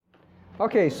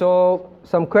Okay, so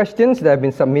some questions that have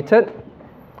been submitted.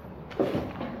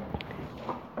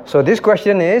 So this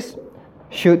question is,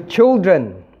 should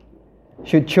children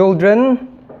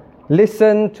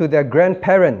listen to their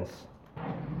grandparents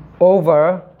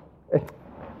over...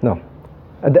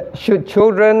 should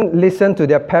children listen to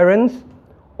their parents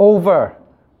over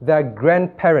their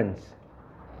grandparents?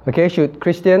 Okay, should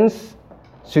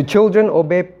children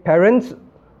obey parents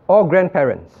or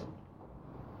grandparents?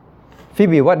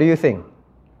 Phoebe, what do you think?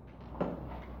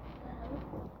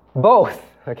 Both.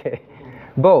 Okay,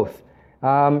 both.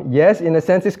 Yes, in a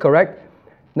sense it's correct.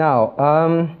 Now,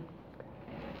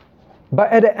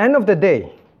 but at the end of the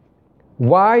day,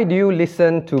 why do you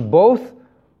listen to both,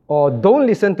 or don't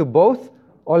listen to both,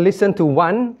 or listen to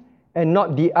one and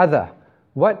not the other?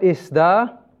 What is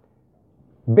the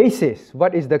basis?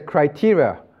 What is the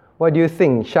criteria? What do you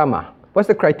think, Shama? What's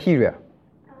the criteria?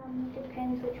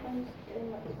 Depends which one's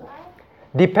doing what's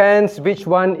right. Depends which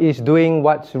one is doing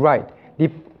what's right.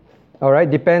 All right,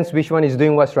 depends which one is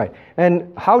doing what's right.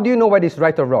 And how do you know what is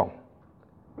right or wrong?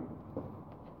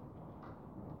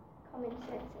 Common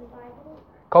sense and Bible.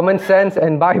 Common sense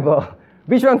and Bible.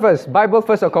 Which one first? Bible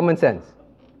first or common sense?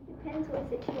 Depends what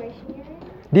situation you're in.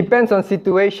 Depends on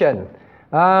situation.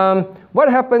 What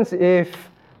happens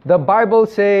if the Bible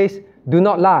says, do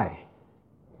not lie?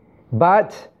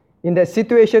 But in that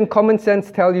situation, common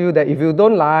sense tells you that if you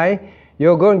don't lie,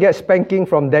 you're going to get spanking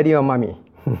from daddy or mommy.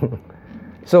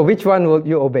 So which one will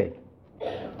you obey?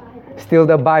 Bible. Still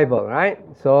the Bible, right?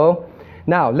 So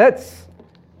now let's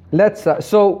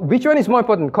so which one is more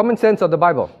important, common sense or the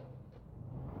Bible?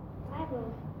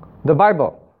 Bible. The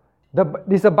Bible.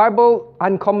 Is the Bible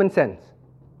uncommon sense?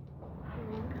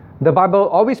 The Bible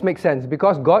always makes sense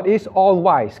because God is all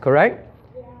wise, correct?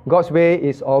 Yeah. God's way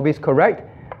is always correct.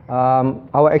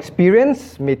 Our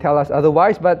experience may tell us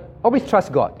otherwise, but always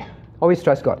trust God. Always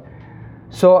trust God.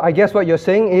 So I guess what you're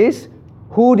saying is,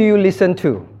 who do you listen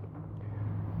to?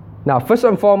 Now, first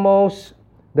and foremost,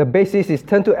 the basis is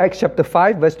turn to Acts chapter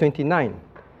 5, verse 29.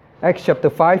 Acts chapter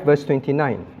 5, verse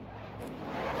 29.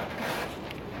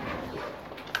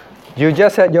 You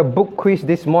just had your book quiz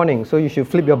this morning, so you should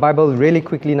flip your Bible really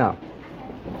quickly now.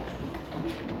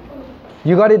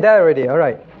 You got it there already? All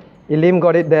right. Elim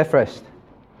got it there first.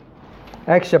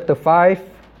 Acts chapter 5,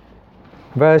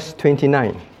 verse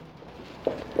 29.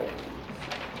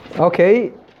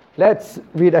 Okay, let's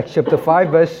read Acts chapter 5,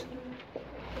 verse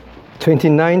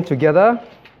 29 together.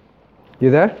 You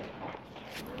there?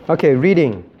 Okay,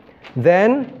 reading.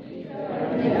 Then...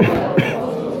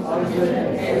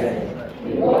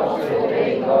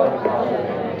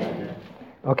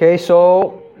 Okay,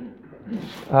 so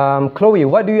Chloe,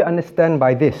 what do you understand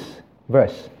by this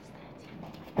verse?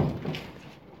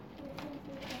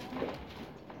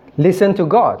 Listen to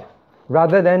God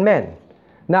rather than men.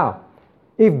 Now,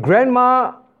 if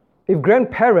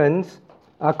grandparents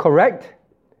are correct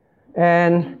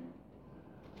and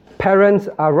parents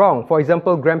are wrong, for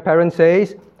example, grandparents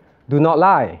says, do not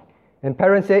lie, and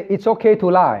parents say, it's okay to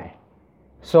lie.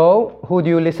 So, who do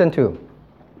you listen to?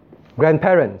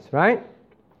 Grandparents, right?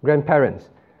 Grandparents.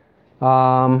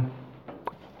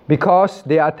 Because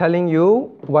they are telling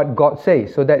you what God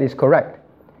says, so that is correct.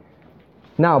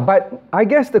 Now, but I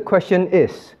guess the question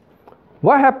is,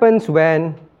 what happens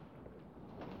when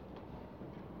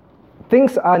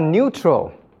things are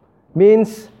neutral?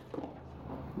 Means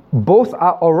both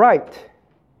are alright.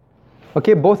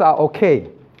 Okay, both are okay.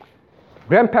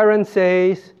 Grandparents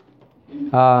says,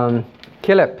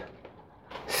 Caleb,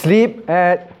 sleep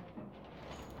at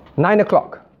 9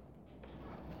 o'clock.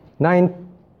 9,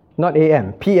 not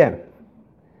a.m., p.m.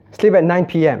 Sleep at 9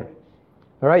 p.m.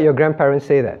 Alright, your grandparents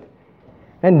say that.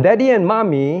 And daddy and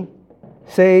mommy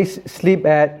says sleep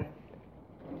at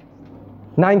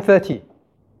 9:30.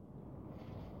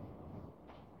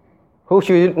 Who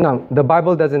should you, now, the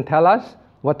Bible doesn't tell us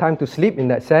what time to sleep in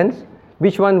that sense.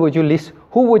 Which one would you listen?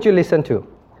 Who would you listen to?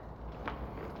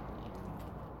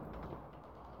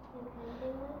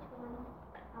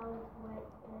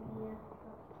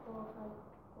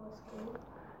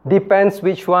 Depends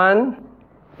which one.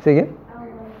 Say again.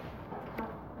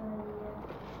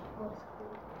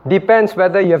 Depends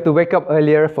whether you have to wake up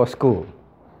earlier for school.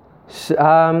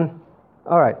 All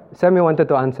right, Sammy wanted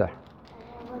to answer.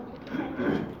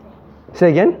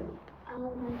 Say again.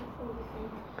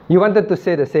 You wanted to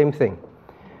say the same thing.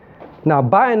 Now,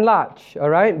 by and large,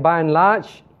 all right, by and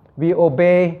large, we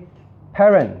obey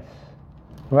parents,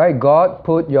 right? God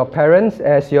put your parents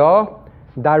as your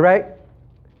direct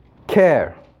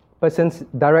care, persons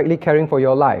directly caring for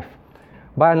your life.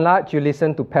 By and large, you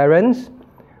listen to parents,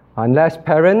 unless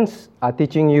parents are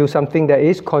teaching you something that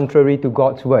is contrary to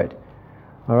God's word.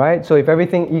 All right, so if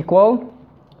everything equal,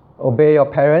 obey your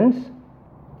parents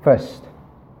first.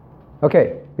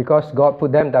 Okay, because God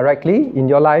put them directly in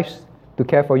your lives to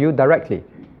care for you directly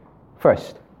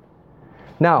first.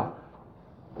 Now,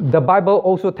 the Bible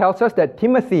also tells us that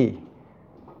Timothy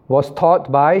was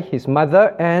taught by his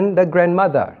mother and the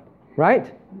grandmother,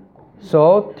 right?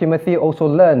 So Timothy also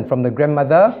learned from the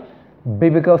grandmother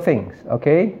biblical things,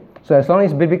 okay? So as long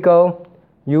as biblical,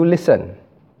 you listen.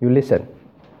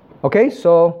 Okay,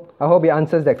 so I hope he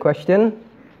answers that question.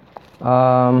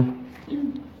 Now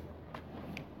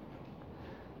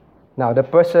the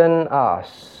person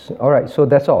asks, alright, so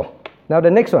that's all. Now the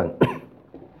next one.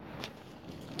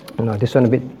 No, this one a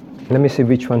bit, let me see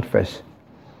which one first.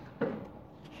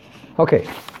 Okay,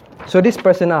 so this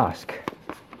person asked,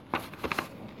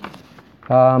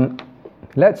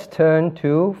 let's turn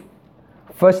to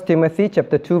 1 Timothy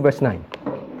chapter 2 verse 9.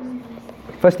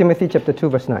 1 Timothy chapter 2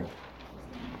 verse 9.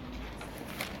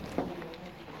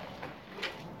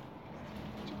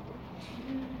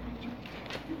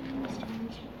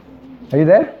 Are you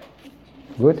there?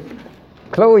 Good.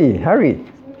 Chloe, hurry.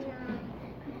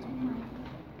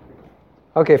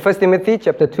 Okay, 1 Timothy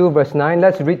chapter 2 verse 9.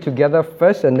 Let's read together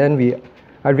first and then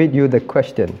I read you the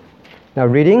question. Now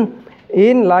reading,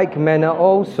 in like manner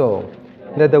also,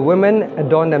 that the women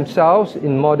adorn themselves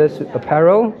in modest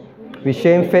apparel, with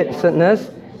shamefacedness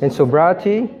and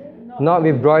sobriety, not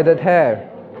with broidered hair,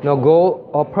 nor gold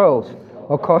or pearls,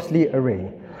 or costly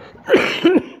array.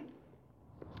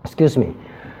 Excuse me.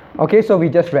 Okay, so we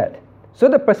just read. So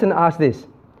the person asked this.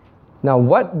 Now,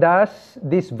 what does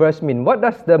this verse mean? What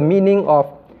does the meaning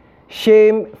of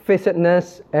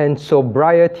shamefacedness and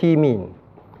sobriety mean?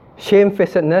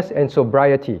 Shamefacedness and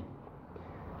sobriety.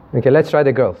 Okay, let's try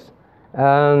the girls.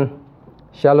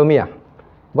 Shalomia,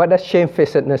 what does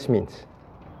shamefacedness means?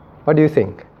 What do you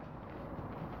think?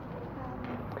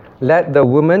 Let the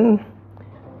woman,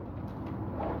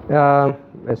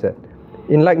 where's that?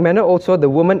 In like manner also the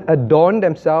women adorn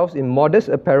themselves in modest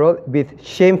apparel with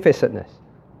shamefacedness.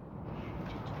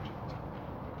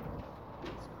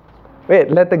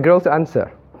 Wait, let the girls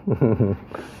answer.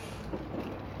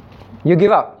 You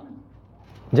give up.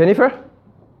 Jennifer?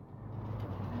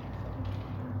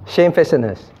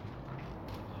 Shamefacedness.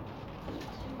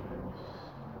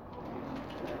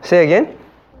 Say again.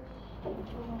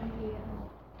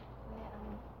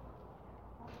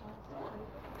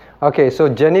 Okay, so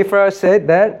Jennifer said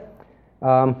that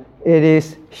it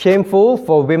is shameful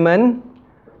for women,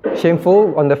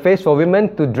 shameful on the face for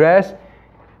women to dress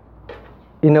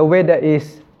in a way that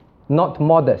is not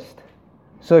modest.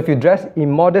 So if you dress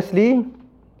immodestly,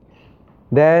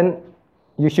 then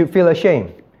you should feel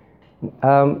ashamed.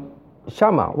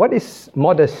 Shama, what is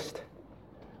modest?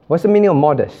 What's the meaning of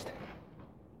modest?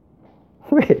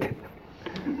 Wait.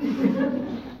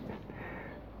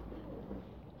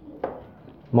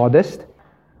 Modest?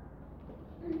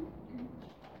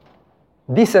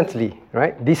 Decently,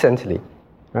 right? Decently.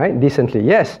 Right? Decently.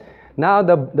 Yes. Now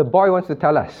the boy wants to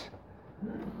tell us.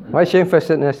 Why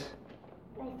shamefacedness?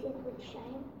 I said with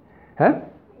shame. Huh? I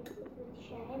said with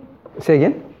shame. Say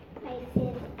again. I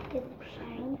said with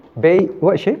shame.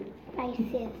 What shame? I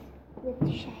said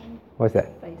with shame. What's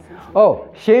that?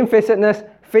 Oh, shamefacedness,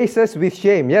 faces with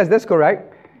shame. Yes, that's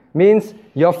correct. Means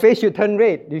your face should turn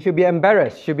red. You should be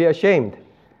embarrassed, should be ashamed.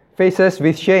 Faces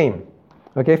with shame.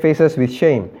 Okay, faces with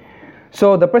shame.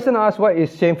 So the person asked, what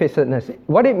is shamefacedness?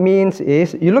 What it means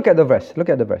is, you look at the verse. Look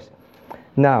at the verse.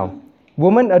 Now,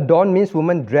 woman adorn means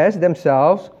women dress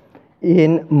themselves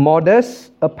in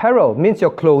modest apparel. Means your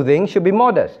clothing should be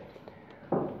modest.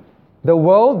 The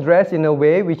world dress in a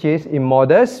way which is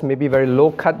immodest, maybe very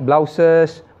low-cut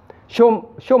blouses, show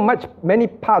many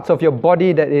parts of your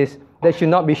body that should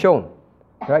not be shown,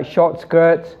 right? Short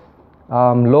skirts,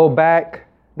 low back,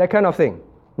 that kind of thing.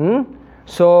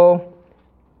 So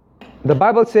the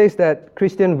Bible says that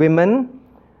Christian women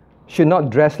should not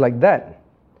dress like that.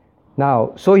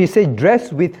 Now, so he says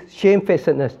dress with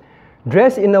shamefacedness.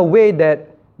 Dress in a way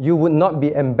that you would not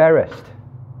be embarrassed.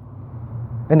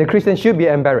 And the Christian should be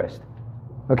embarrassed.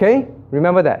 Okay?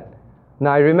 Remember that.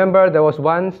 Now, I remember there was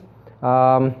once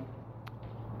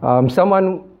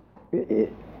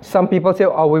some people say,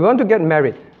 oh, we want to get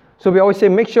married. So we always say,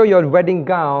 make sure your wedding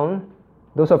gown,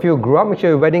 those of you who grew up, make sure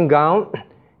your wedding gown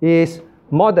is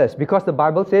modest. Because the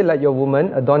Bible says, let your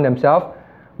women adorn themselves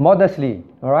modestly.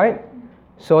 Alright?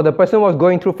 So the person was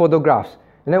going through photographs.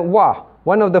 And then, wow,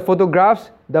 one of the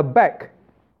photographs, the back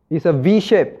is a V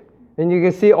shape. And you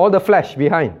can see all the flesh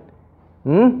behind.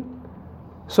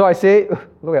 So I say,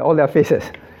 look at all their faces.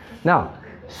 Now,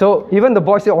 so even the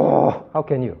boy said, oh, how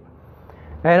can you?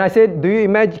 And I said,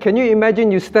 can you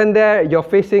imagine you stand there, you're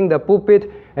facing the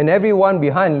pulpit, and everyone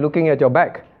behind looking at your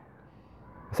back.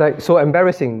 It's like so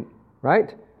embarrassing,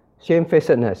 right?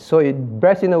 Shamefacedness. So it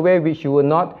dress in a way which you will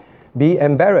not be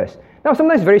embarrassed. Now,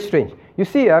 sometimes it's very strange. You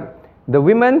see, the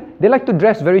women, they like to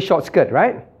dress very short skirt,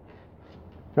 right?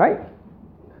 Right?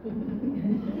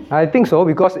 I think so,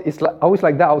 because it's always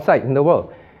like that outside in the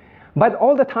world. But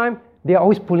all the time, they are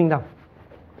always pulling down.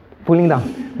 Pulling down.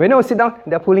 When they sit down,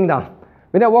 they're pulling down.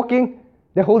 When they're walking,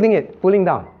 they're holding it, pulling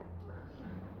down.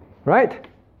 Right?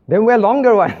 Then wear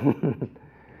longer one.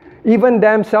 Even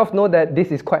themselves know that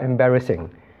this is quite embarrassing.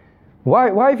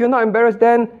 Why if you're not embarrassed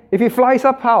then? If it flies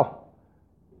up, how?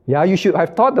 Yeah, you should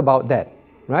have thought about that.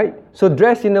 Right? So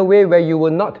dress in a way where you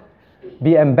will not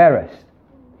be embarrassed.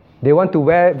 They want to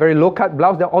wear very low-cut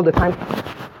blouse all the time.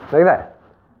 Like that.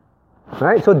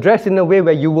 Right? So dress in a way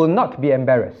where you will not be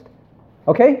embarrassed.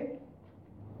 Okay?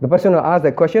 The person who asked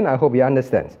that question, I hope he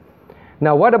understands.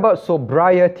 Now, what about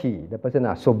sobriety? The person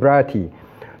asked, sobriety.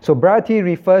 Sobriety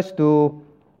refers to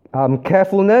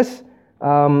carefulness,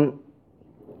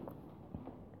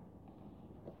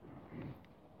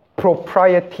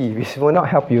 propriety, which will not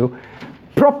help you.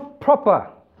 Proper,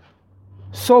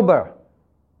 sober.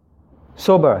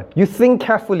 You think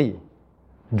carefully,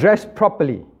 dress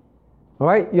properly. All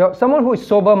right? Someone who is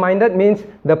sober-minded means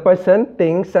the person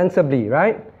thinks sensibly,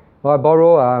 right? Or I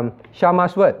borrow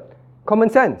Shama's word, common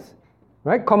sense.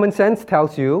 Right? Common sense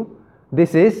tells you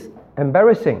this is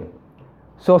embarrassing.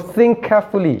 So think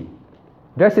carefully.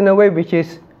 Dress in a way which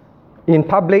is in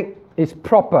public is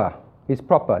proper. Is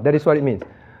proper. That is what it means.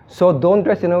 So don't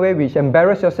dress in a way which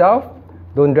embarrass yourself.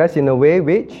 Don't dress in a way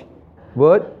which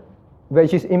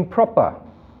is improper.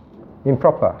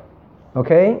 Improper.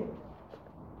 Okay?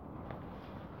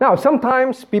 Now,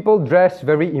 sometimes people dress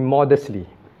very immodestly.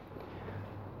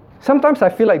 Sometimes I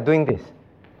feel like doing this.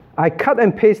 I cut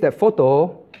and paste that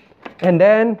photo, and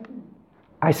then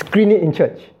I screen it in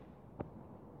church.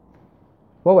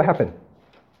 What will happen?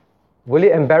 Will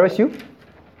it embarrass you?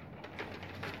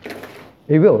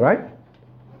 It will, right?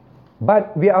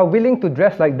 But we are willing to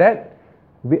dress like that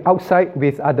outside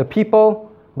with other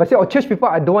people. But say, church people,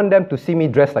 I don't want them to see me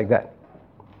dress like that.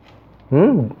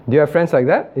 Do you have friends like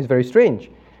that? It's very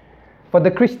strange. For the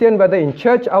Christian, whether in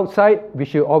church, outside, we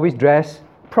should always dress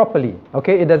properly.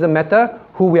 Okay? It doesn't matter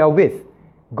who we are with.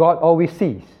 God always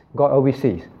sees. God always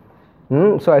sees.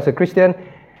 So as a Christian,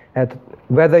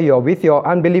 whether you're with your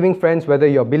unbelieving friends, whether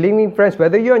you're believing friends,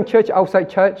 whether you're in church, outside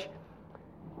church,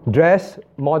 dress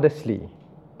modestly.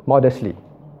 Modestly.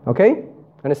 Okay?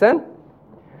 Understand?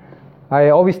 I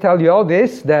always tell you all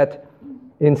this, that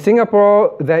in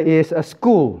Singapore, there is a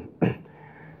school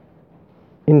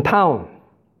in town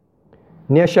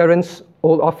near Sharon's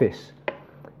old office.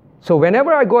 So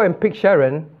whenever I go and pick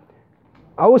Sharon,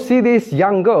 I will see these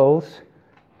young girls,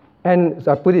 and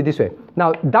so I put it this way.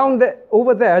 Now,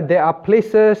 over there are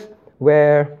places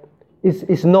where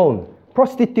it's known.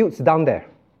 Prostitutes down there.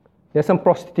 There's some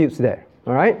prostitutes there,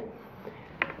 all right?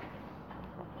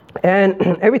 And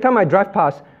every time I drive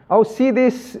past, I will see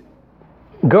these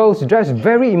girls dressed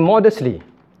very immodestly.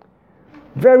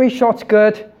 Very short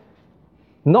skirt,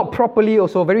 not properly,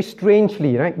 also very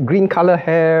strangely, right? Green color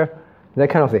hair, that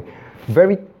kind of thing.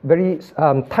 Very, very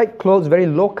tight clothes, very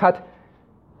low cut,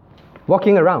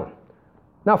 walking around.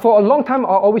 Now, for a long time, I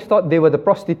always thought they were the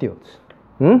prostitutes.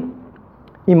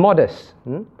 Immodest.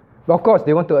 But of course,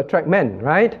 they want to attract men,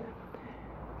 right?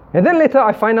 And then later,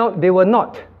 I find out they were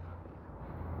not.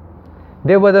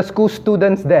 They were the school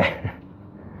students there.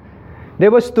 They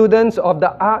were students of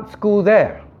the art school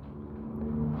there.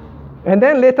 And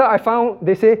then later I found,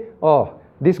 they say,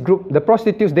 this group, the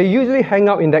prostitutes, they usually hang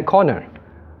out in that corner.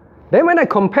 Then when I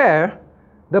compare,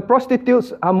 the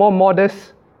prostitutes are more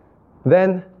modest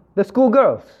than the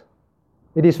schoolgirls.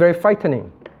 It is very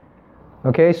frightening.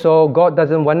 Okay, so God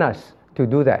doesn't want us to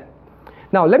do that.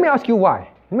 Now, let me ask you why.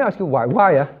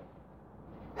 Why?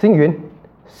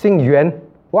 Xing Yuan,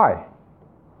 why?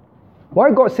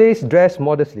 Why God says dress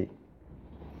modestly?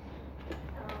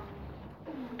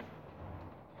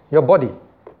 Your body.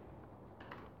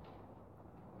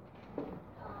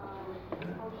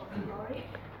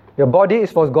 Your body is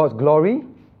for God's glory.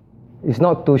 It's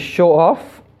not to show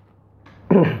off.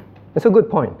 That's a good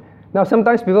point. Now,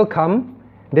 sometimes people come,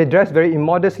 they dress very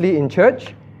immodestly in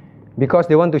church because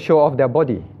they want to show off their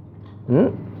body.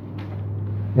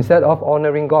 Instead of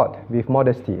honoring God with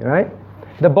modesty, right?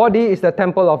 The body is the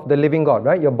temple of the living God,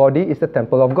 right? Your body is the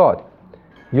temple of God.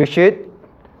 You should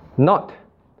not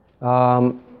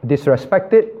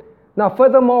disrespect it. Now,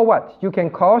 furthermore, what? You can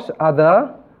cause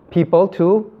other people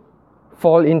to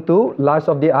fall into lust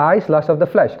of the eyes, lust of the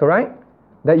flesh, correct?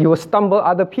 That you will stumble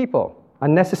other people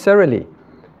unnecessarily.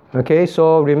 Okay,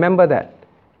 so remember that.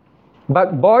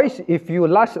 But boys, if you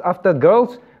lust after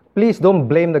girls, please don't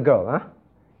blame the girl. Huh?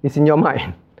 It's in your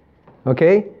mind.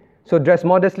 Okay? So dress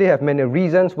modestly have many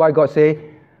reasons why God say,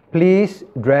 please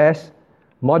dress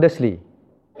modestly.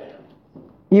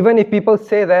 Even if people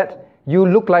say that you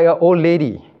look like an old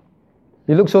lady,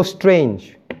 you look so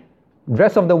strange.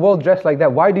 Dress of the world dress like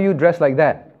that. Why do you dress like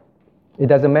that? It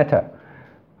doesn't matter.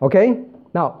 Okay?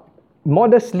 Now,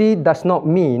 modestly does not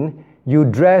mean you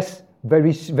dress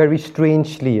very, very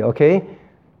strangely. Okay?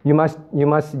 You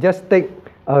must just take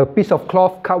a piece of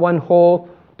cloth, cut one hole,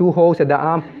 2 holes at the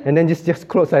arm, and then just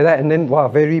clothes like that, and then wow,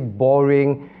 very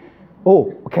boring.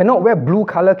 Oh, cannot wear blue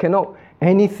color, cannot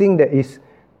anything that is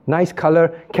nice color,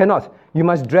 cannot. You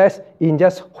must dress in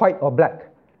just white or black.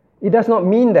 It does not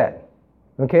mean that.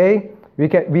 Okay?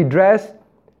 We dress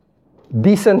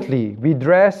decently, we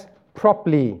dress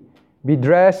properly, we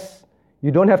dress,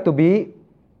 you don't have to be,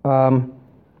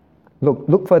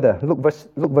 look further, look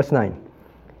verse 9.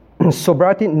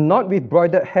 Sobriety not with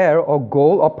broidered hair or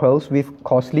gold or pearls with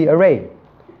costly array.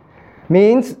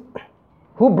 Means,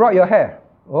 who brought your hair?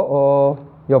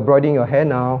 You're broiding your hair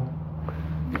now.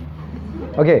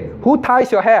 Okay, who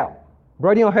ties your hair?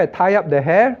 Broiding your hair, tie up the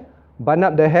hair, bun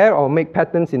up the hair, or make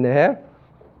patterns in the hair.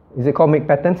 Is it called make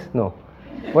patterns? No.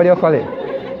 What do you call it?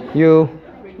 You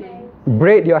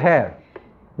braid your hair.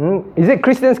 Is it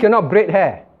Christians cannot braid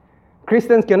hair?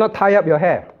 Christians cannot tie up your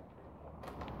hair.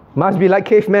 Must be like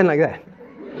cavemen like that.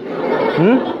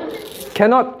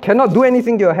 Cannot do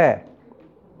anything to your hair.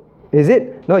 Is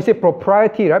it? No, it's a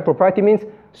propriety, right? Propriety means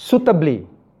suitably,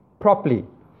 properly,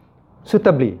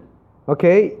 suitably.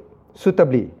 Okay?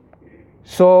 Suitably.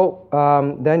 So,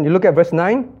 then you look at verse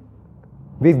 9.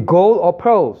 With gold or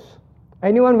pearls.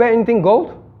 Anyone wear anything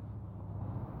gold?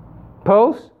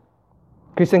 Pearls?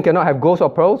 Christian cannot have gold or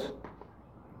pearls?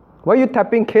 Why are you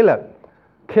tapping Caleb?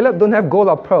 Caleb don't have gold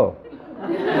or pearl.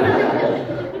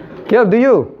 Caleb, do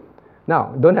you?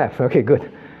 No, don't have. Okay,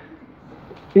 good.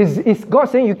 Is God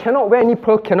saying you cannot wear any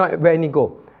pearl, cannot wear any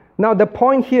gold? Now the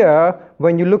point here,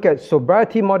 when you look at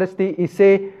sobriety, modesty, is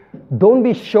say, don't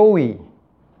be showy.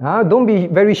 Don't be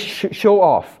very show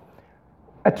off.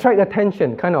 Attract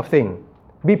attention kind of thing.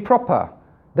 Be proper.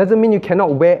 Doesn't mean you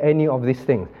cannot wear any of these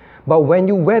things. But when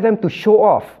you wear them to show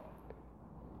off,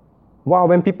 wow,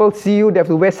 when people see you, they have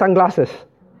to wear sunglasses.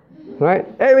 Right?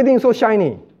 Everything is so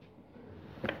shiny.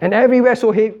 And everywhere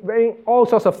so wearing all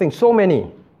sorts of things. So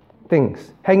many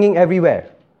things hanging everywhere.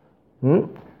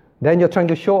 Then you're trying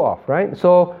to show off, right?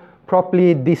 So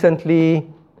properly, decently,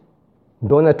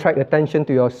 don't attract attention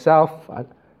to yourself,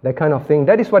 that kind of thing.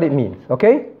 That is what it means,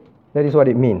 okay? That is what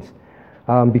it means.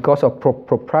 Because of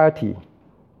propriety.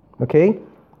 Okay?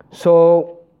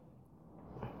 So,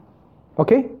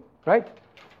 okay? Right?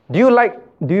 Do you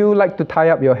like to tie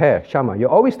up your hair, Shama? You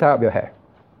always tie up your hair.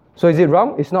 So is it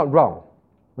wrong? It's not wrong.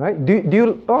 Right?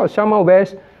 Shama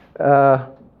wears a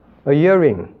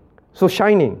earring. So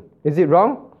shining. Is it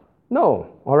wrong? No.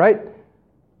 Alright?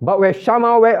 But when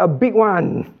Shama wear a big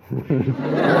one,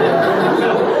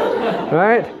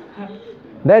 right?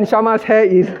 Then Shama's hair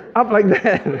is up like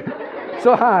that,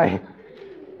 so high.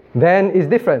 Then it's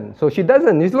different. So she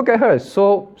doesn't. Just look at her,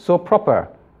 so proper.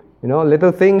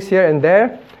 Little things here and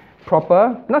there,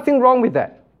 proper. Nothing wrong with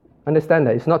that. Understand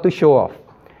that. It's not to show off.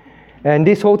 And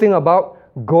this whole thing about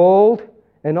gold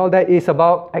and all that is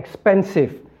about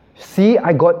expensive. See,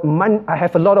 I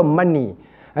have a lot of money.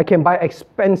 I can buy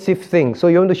expensive things. So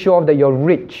you want to show off that you're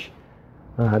rich.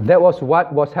 That was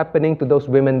what was happening to those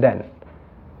women then.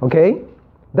 Okay?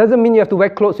 Doesn't mean you have to wear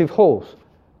clothes with holes.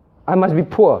 I must be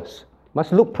poor.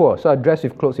 Must look poor. So I dress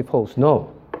with clothes with holes.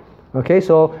 No. Okay,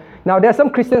 so now there are some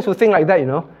Christians who think like that,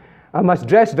 I must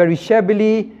dress very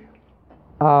shabbily,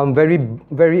 and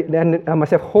I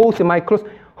must have holes in my clothes.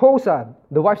 Holes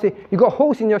the wife say, you got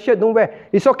holes in your shirt, don't wear.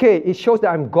 It's okay, it shows that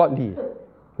I'm godly.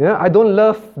 I don't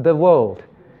love the world.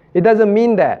 It doesn't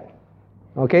mean that.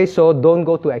 Okay, so don't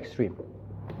go to extreme.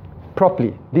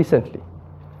 Properly, decently.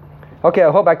 Okay,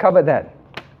 I hope I covered that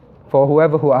for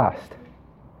whoever who asked.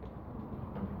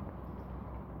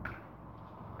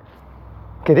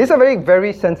 Okay, this is a very,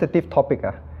 very sensitive topic.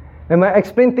 And when I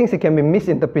explain things, it can be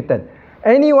misinterpreted.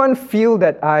 Anyone feel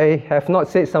that I have not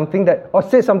said something or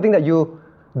said something that you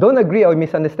don't agree or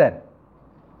misunderstand?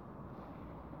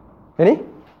 Any?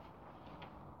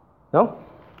 No?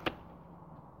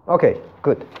 Okay,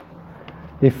 good.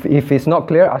 If it's not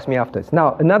clear, ask me afterwards.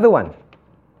 Now, another one.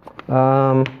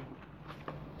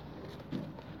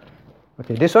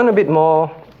 Okay, this one a bit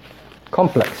more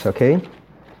complex, okay?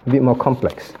 A bit more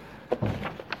complex.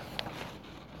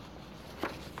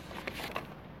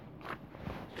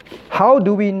 How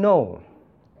do we know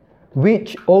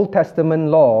which Old Testament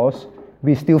laws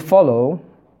we still follow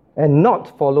and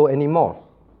not follow anymore.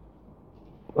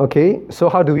 Okay, so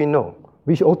how do we know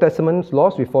which Old Testament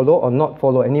laws we follow or not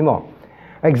follow anymore?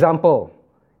 Example,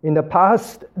 in the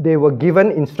past, they were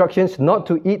given instructions not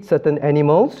to eat certain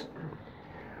animals,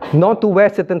 not to wear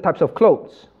certain types of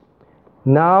clothes.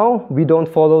 Now, we don't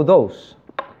follow those,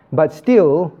 but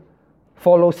still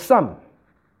follow some.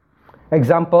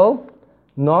 Example,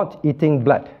 not eating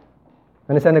blood.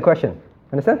 Understand the question?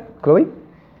 Understand, Chloe?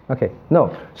 Okay,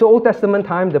 no. So Old Testament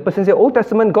time, the person said, Old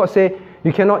Testament, God say,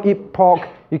 you cannot eat pork,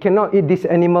 you cannot eat this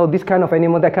animal, this kind of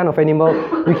animal, that kind of animal.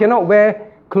 You cannot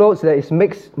wear clothes that is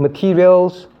mixed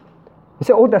materials. You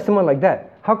say Old Testament like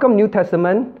that. How come New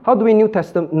Testament? How do we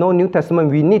know New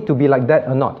Testament we need to be like that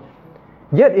or not?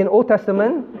 Yet in Old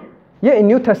Testament, yet in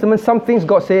New Testament, some things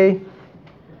God say,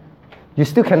 you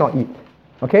still cannot eat.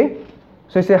 Okay?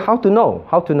 So you say, how to know?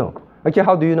 How to know? Actually,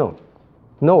 how do you know?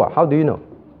 Noah, how do you know?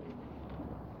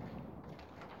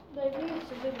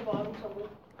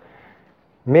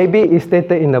 Maybe it's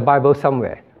stated in the Bible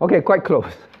somewhere. Okay, quite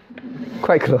close.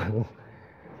 Quite close.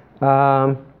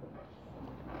 By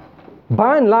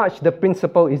and large, the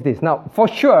principle is this. Now, for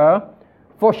sure,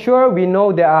 we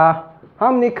know there are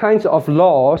how many kinds of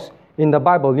laws in the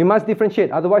Bible. You must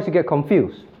differentiate, otherwise you get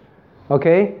confused.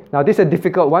 Okay? Now, this is a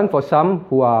difficult one for some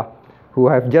who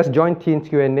have just joined Teens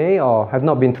Q&A or have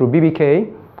not been through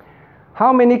BBK.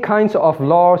 How many kinds of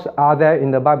laws are there in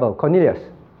the Bible? Cornelius?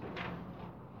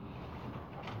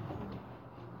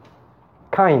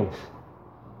 Kinds.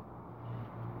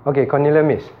 Okay, Cornelia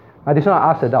miss. This one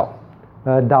I asked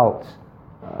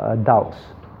adults.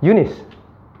 Eunice?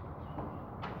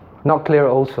 Not clear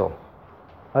also.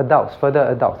 Adults, further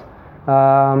adults.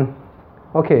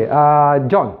 Okay,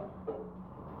 John?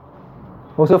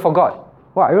 Also forgot.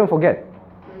 What? I don't forget.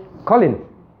 Colin?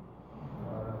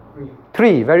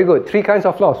 Three, very good. 3 kinds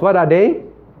of laws. What are they?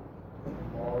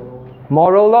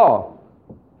 Moral law.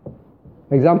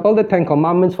 Example, the 10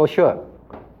 Commandments for sure.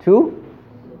 2,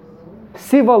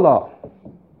 civil law.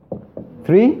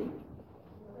 3,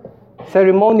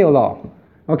 ceremonial law.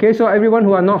 Okay, so everyone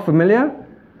who are not familiar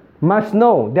must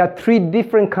know there are 3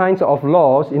 different kinds of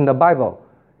laws in the Bible.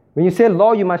 When you say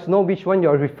law, you must know which one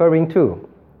you're referring to.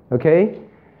 Okay?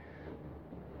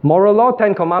 Moral law,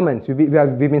 10 Commandments. We've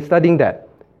been studying that.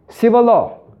 Civil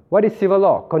law. What is civil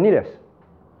law? Cornelius?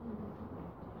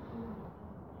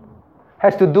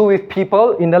 Has to do with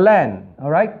people in the land.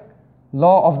 Alright?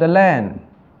 Law of the land.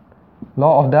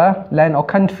 Law of the land or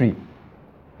country.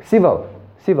 Civil.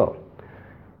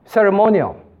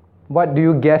 Ceremonial. What do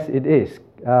you guess it is?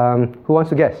 Who wants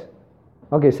to guess?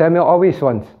 Okay, Samuel always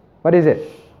wants. What is it?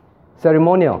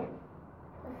 Ceremonial.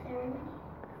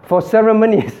 For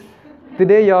ceremonies.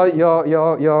 Today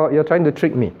you're trying to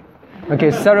trick me.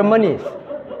 Okay, ceremonies.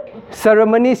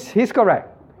 Ceremonies, he's correct.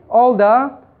 All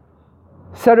the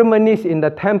ceremonies in the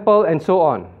temple and so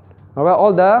on. Alright,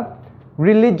 all the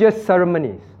religious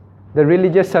ceremonies. The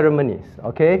religious ceremonies.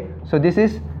 Okay, so this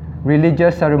is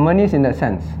religious ceremonies in that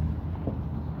sense.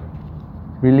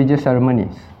 Religious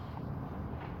ceremonies.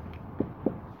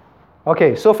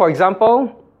 Okay, so for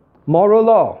example, moral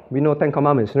law. We know 10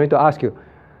 Commandments. I need to ask you.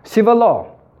 Civil law.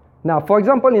 Now, for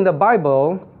example, in the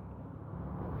Bible,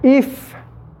 if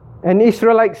an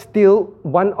Israelite steals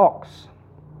 1 ox,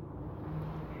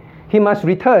 he must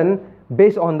return,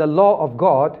 based on the law of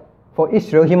God for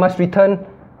Israel, he must return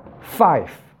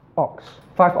 5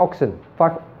 oxen.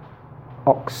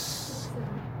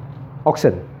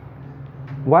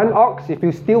 1 ox, if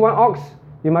you steal 1 ox,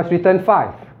 you must return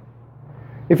 5.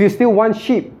 If you steal 1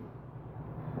 sheep,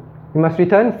 you must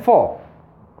return 4.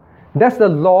 That's the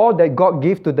law that God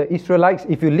gave to the Israelites.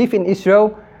 If you live in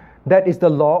Israel, that is the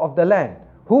law of the land.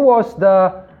 Who was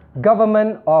the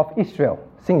government of Israel?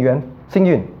 Xing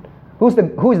Yun. Who is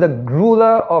the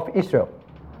ruler of Israel?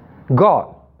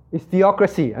 God. It's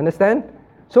theocracy, understand?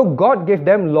 So God gave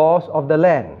them laws of the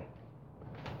land.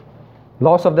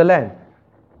 Laws of the land.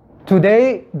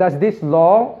 Today, does this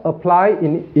law apply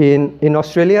in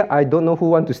Australia? I don't know who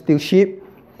wants to steal sheep.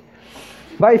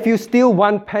 But if you steal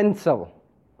 1 pencil,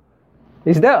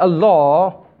 is there a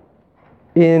law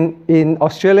in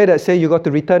Australia that says you got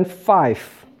to return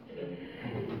 5?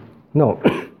 No.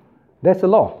 That's a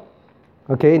law.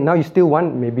 Okay, now you steal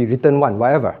 1, maybe return 1,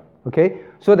 whatever. Okay,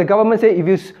 so the government say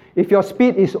if your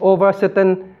speed is over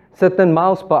certain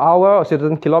miles per hour or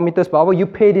certain kilometers per hour, you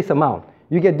pay this amount.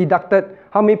 You get deducted.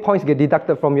 How many points get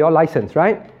deducted from your license,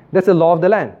 right? That's the law of the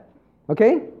land.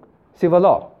 Okay, civil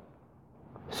law.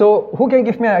 So who can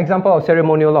give me an example of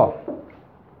ceremonial law?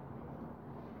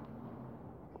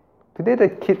 Today the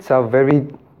kids are very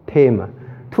tame.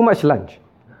 Too much lunch.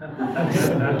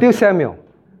 Still Samuel.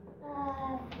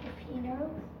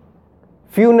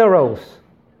 Funerals.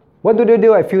 What do they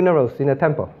do at funerals in a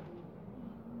temple?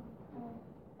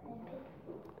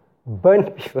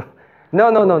 Burn people.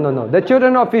 No. The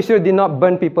children of Israel did not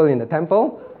burn people in the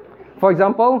temple. For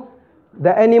example,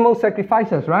 the animal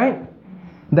sacrifices, right?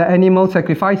 The animal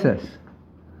sacrifices.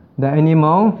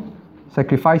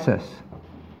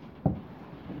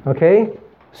 Okay?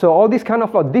 So all these kind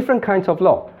of law, different kinds of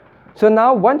law. So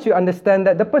now once you understand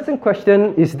that, the person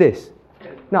question is this.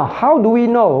 Now, how do we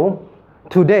know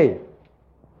today?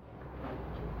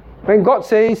 When God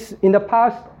says in the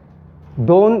past,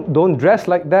 don't dress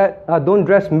like that, don't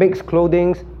dress mixed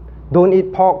clothing, don't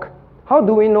eat pork, how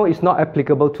do we know it's not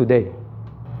applicable today?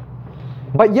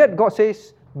 But yet God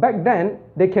says, back then,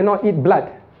 they cannot eat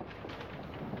blood.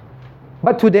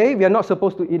 But today, we are not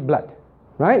supposed to eat blood,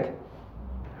 right?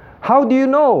 How do you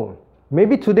know?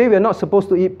 Maybe today we are not supposed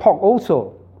to eat pork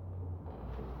also.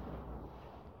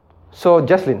 So,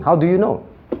 Jaslyn, how do you know?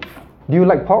 Do you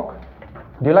like pork?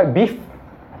 Do you like beef?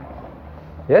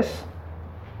 Yes?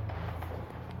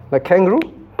 Like kangaroo?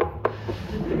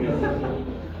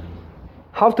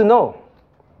 How to know?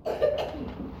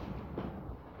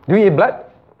 Do you eat blood?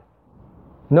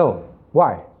 No.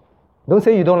 Why? Don't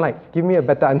say you don't like. Give me a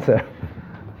better answer.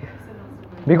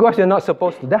 Because you're not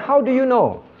supposed to. Then how do you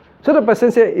know? So the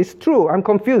person said, it's true, I'm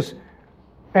confused.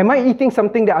 Am I eating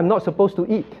something that I'm not supposed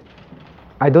to eat?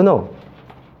 I don't know.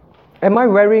 Am I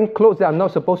wearing clothes that I'm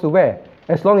not supposed to wear?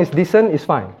 As long as decent, it's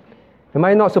fine. Am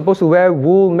I not supposed to wear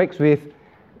wool mixed with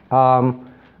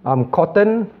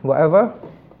cotton, whatever?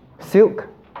 Silk?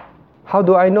 How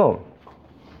do I know?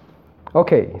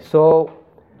 Okay, so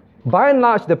by and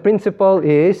large, the principle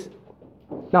is,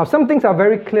 now some things are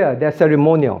very clear, they're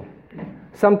ceremonial.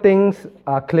 Some things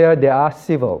are clear, they are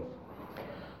civil.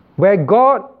 Where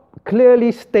God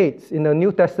clearly states in the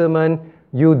New Testament,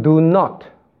 you do not,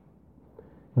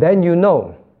 then you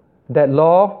know that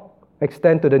law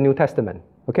extends to the New Testament.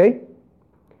 Okay?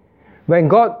 When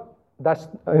God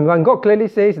clearly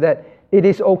says that it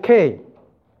is okay,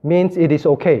 means it is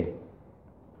okay.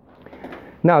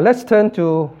 Now let's turn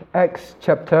to Acts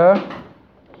chapter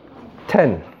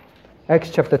 10. Acts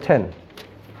chapter 10.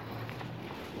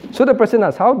 So the person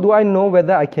asks, how do I know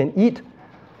whether I can eat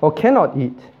or cannot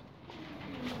eat?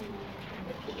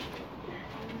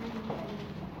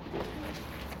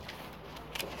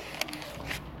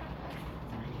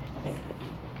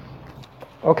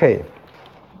 Okay.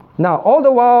 Now, all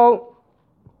the while,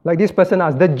 like this person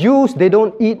asks, the Jews, they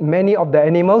don't eat many of the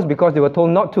animals because they were told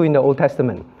not to in the Old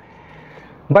Testament.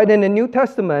 But in the New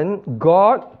Testament,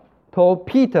 God told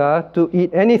Peter to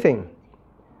eat anything.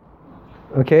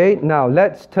 Okay, now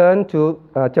let's turn to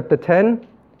chapter 10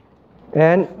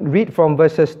 and read from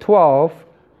verses 12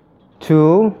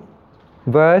 to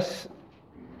verse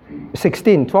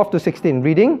 16, 12 to 16,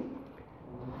 reading.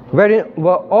 Wherein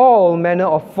were all manner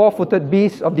of four-footed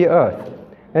beasts of the earth,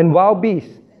 and wild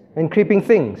beasts, and creeping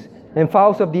things, and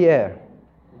fowls of the air.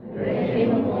 Then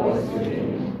came a voice to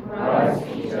him, Rise,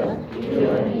 Peter,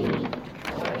 kill and eat.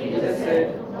 But Peter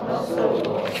said, Not so,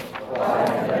 Lord, for I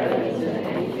have never eaten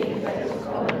anything that is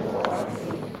common for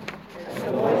unclean. And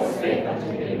the voice spake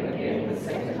unto him again the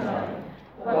second time,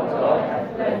 What God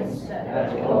hath cleansed,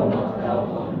 that all not thou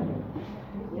woman.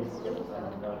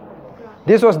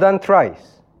 This was done thrice.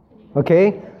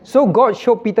 Okay, so God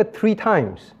showed Peter 3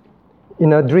 times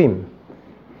in a dream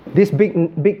this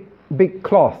big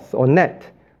cloth or net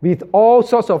with all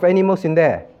sorts of animals in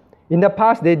there. In the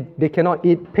past, they cannot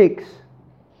eat pigs,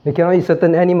 they cannot eat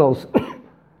certain animals,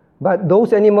 but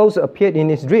those animals appeared in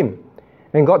his dream,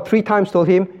 and God 3 times told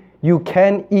him, "You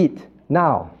can eat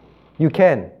now, you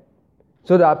can."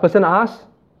 So the person asked,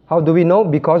 "How do we know?"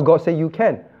 Because God said you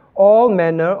can. All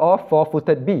manner of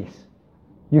four-footed beasts,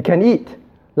 you can eat.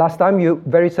 Last time you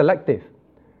very selective.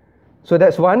 So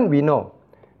that's one we know.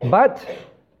 But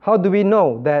how do we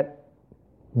know that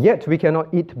yet we cannot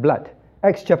eat blood?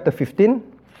 Acts chapter 15.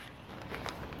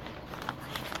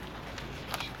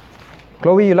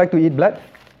 Chloe, you like to eat blood?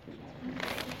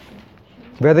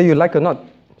 Whether you like or not,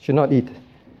 should not eat.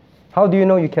 How do you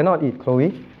know you cannot eat,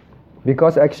 Chloe?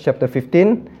 Because Acts chapter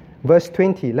 15, verse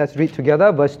 20. Let's read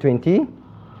together, verse 20.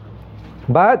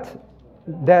 But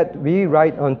that we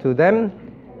write unto them,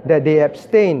 that they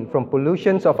abstain from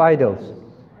pollutions of idols,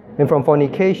 and from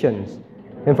fornications,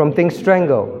 and from things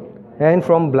strangled, and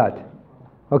from blood.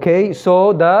 Okay,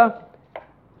 so the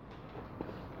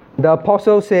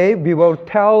apostles say, we will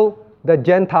tell the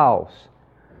Gentiles,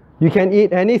 you can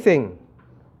eat anything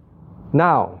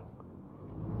now.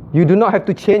 You do not have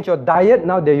to change your diet.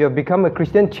 Now that you have become a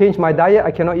Christian, change my diet,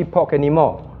 I cannot eat pork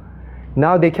anymore.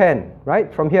 Now they can,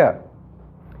 right, from here.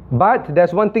 But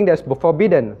there's one thing that's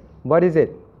forbidden. What is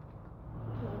it?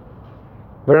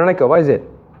 Veronica, what is it?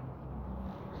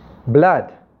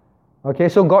 Blood. Okay,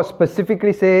 so God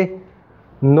specifically say,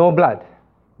 no blood.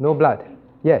 No blood.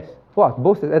 Yes. Wow,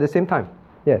 both at the same time.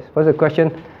 Yes. What's the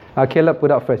question? Caleb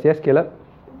put up first. Yes, Caleb?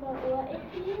 But what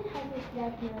if you have this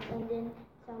blood nose and then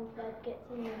some blood gets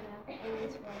in your mouth and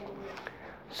it's running?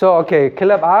 So, okay,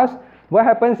 Caleb asked, what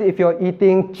happens if you're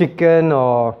eating chicken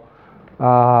or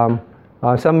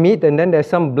some meat and then there's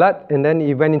some blood and then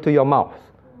it went into your mouth?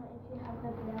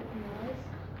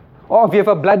 What if you have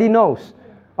a blood nose?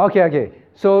 Oh, if you have a bloody nose. Okay.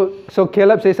 So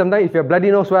Caleb says sometimes if you have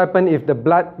bloody nose, what happens if the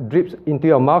blood drips into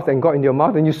your mouth and got into your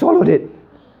mouth and you swallowed it?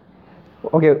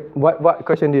 Okay, what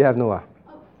question do you have, Noah?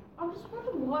 I'm just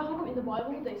wondering why, how come in the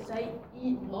Bible they say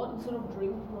eat blood instead of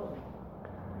drink blood?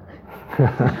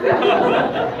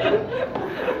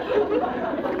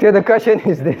 Okay, the question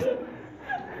is this.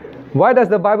 Why does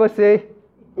the Bible say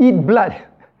eat blood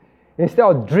instead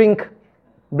of drink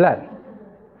blood?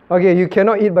 Okay, you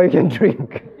cannot eat but you can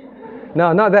drink.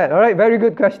 No, not that. All right, very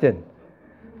good question.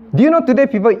 Do you know today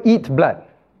people eat blood?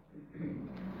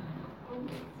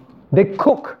 They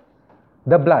cook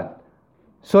the blood.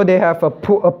 So they have a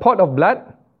pot of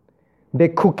blood. They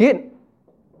cook it.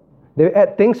 They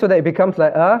add things so that it becomes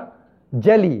like a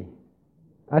jelly.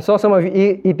 I saw some of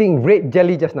you eating red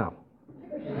jelly just now.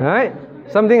 All right?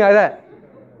 Something like that.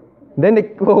 Then they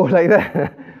go like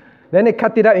that. Then they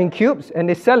cut it up in cubes and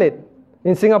they sell it.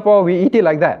 In Singapore, we eat it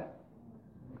like that.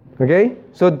 Okay?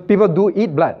 So people do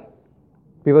eat blood.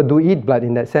 People do eat blood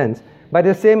in that sense. But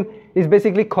the same is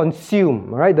basically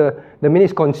consume. All right? The meaning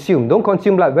is consume. Don't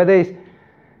consume blood. Whether it's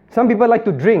some people like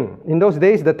to drink. In those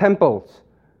days, the temples,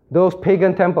 those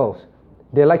pagan temples,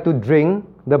 they like to drink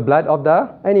the blood of the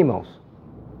animals.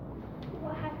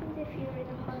 What happens if you're in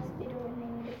a hospital and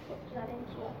they need to put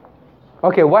blood into your body?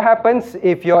 Okay, what happens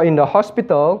if you're in the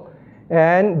hospital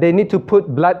and they need to put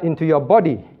blood into your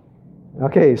body?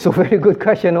 Okay, so very good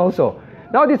question also.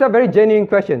 Now these are very genuine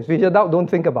questions which I don't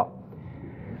think about.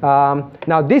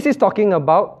 Now this is talking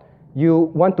about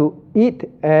you want to eat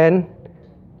and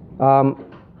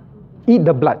eat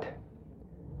the blood.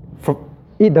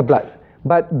 Eat the blood.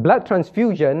 But blood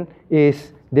transfusion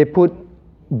is they put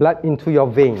blood into your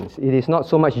veins. It is not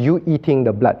so much you eating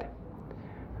the blood.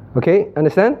 Okay,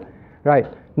 understand? Right.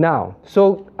 Now,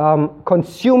 so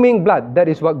consuming blood, that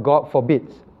is what God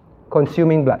forbids.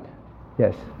 Consuming blood.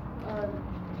 Yes.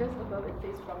 Just above it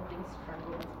says from things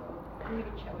strangled as well. Can you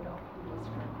check it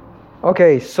out?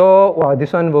 Okay, so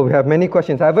this one will have many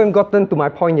questions. I haven't gotten to my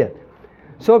point yet.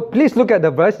 So please look at the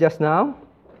verse just now.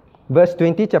 Verse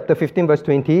 20, chapter 15, verse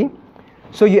 20.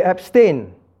 So you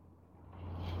abstain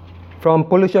from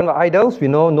pollution of idols. We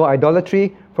know no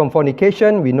idolatry. From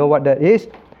fornication. We know what that is.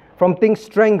 From things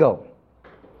strangled.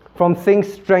 From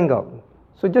things strangled.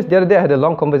 So just the other day I had a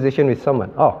long conversation with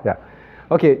someone. Oh, yeah.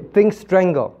 Okay, things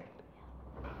strangled.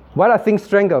 What are things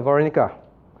strangled, Veronica?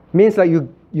 Means like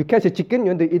you catch a chicken, you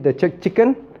want to eat the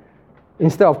chicken.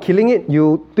 Instead of killing it,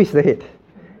 you twist the head.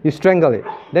 You strangle it.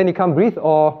 Then it can't breathe,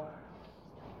 or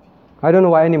I don't know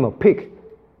what animal, pig.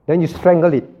 Then you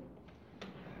strangle it.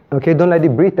 Okay, don't let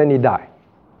it breathe, then it die.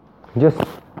 Just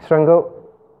strangle,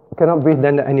 cannot breathe,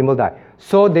 then the animal die.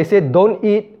 So they say don't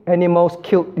eat animals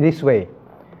killed this way.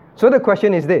 So the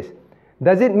question is this.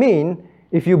 Does it mean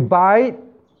if you buy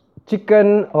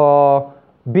chicken or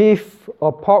beef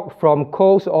or pork from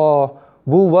Coles or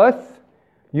Woolworths,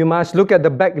 you must look at the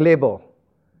back label.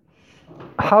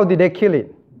 How did they kill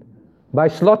it? By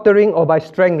slaughtering or by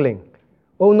strangling?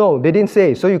 Oh no, they didn't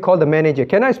say. So you call the manager.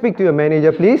 Can I speak to your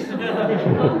manager, please?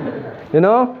 You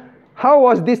know, how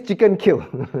was this chicken killed?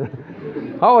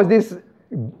 How was this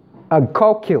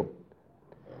cow killed?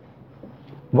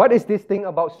 What is this thing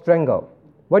about strangle?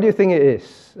 What do you think it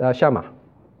is, Shama?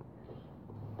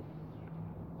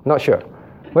 Not sure.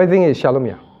 What do you think it is,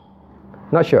 Shalomia?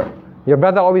 Not sure. Your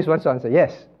brother always wants to answer.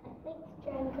 Yes? I think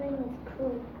strangling is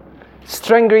cruel.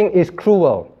 Strangling is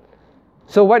cruel.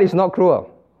 So what is not cruel?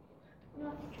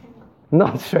 Not strangling.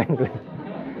 Not strangling.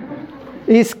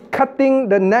 Is cutting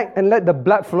the neck and let the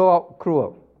blood flow out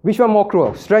cruel? Which one more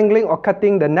cruel? Strangling or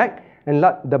cutting the neck and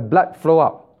let the blood flow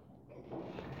out?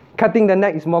 Cutting the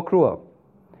neck is more cruel.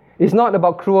 It's not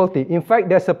about cruelty. In fact,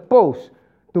 they're supposed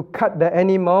to cut the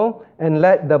animal and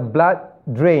let the blood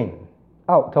drain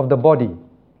out of the body.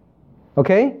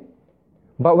 Okay?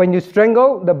 But when you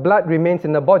strangle, the blood remains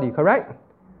in the body, correct?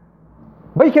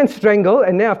 But you can strangle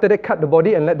and then after that cut the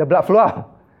body and let the blood flow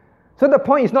out. So the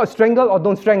point is not strangle or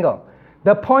don't strangle.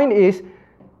 The point is,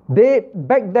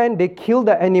 back then they killed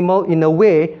the animal in a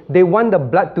way they want the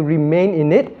blood to remain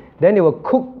in it. Then they will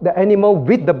cook the animal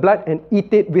with the blood and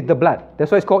eat it with the blood.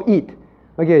 That's why it's called eat.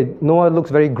 Okay, Noah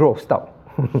looks very grossed out.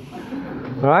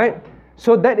 Alright?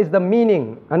 So that is the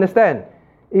meaning, understand?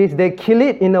 Is they kill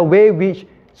it in a way which,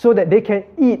 so that they can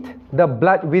eat the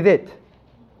blood with it.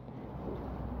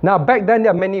 Now back then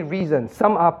there are many reasons.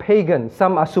 Some are pagan,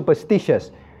 some are superstitious.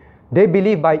 They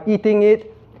believe by eating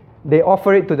it, they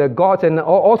offer it to the gods and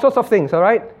all sorts of things, all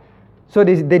right? So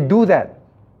they do that.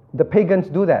 The pagans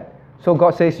do that. So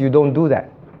God says you don't do that.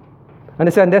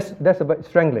 Understand? That's about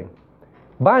strangling.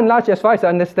 By and large, as far as I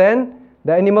understand,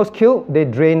 the animals killed, they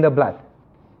drain the blood.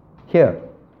 Here,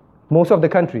 most of the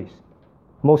countries,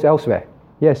 most elsewhere.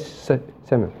 Yes,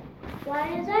 Samuel. Why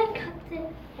did I cut the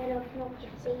head off, not the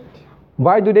feet?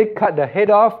 Why do they cut the head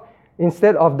off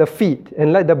instead of the feet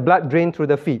and let the blood drain through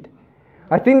the feet?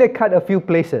 I think they cut a few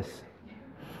places.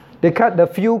 They cut the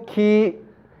few key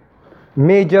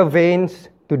major veins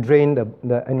to drain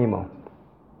the animal.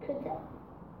 Could the,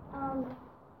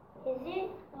 is it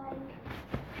like,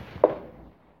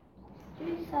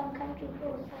 do some countries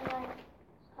also like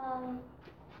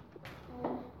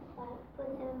put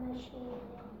in a machine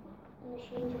and the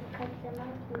machine just cuts them up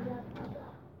and blah blah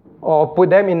blah? Or put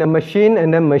them in a machine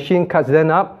and then machine cuts them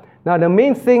up. Now the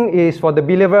main thing is for the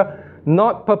believer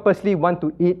not purposely want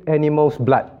to eat animals'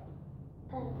 blood.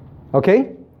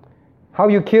 Okay? How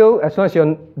you kill, as long as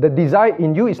the desire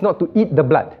in you is not to eat the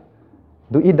blood.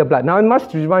 To eat the blood. Now I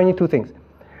must remind you two things.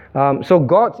 So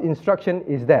God's instruction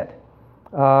is that.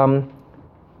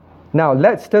 Now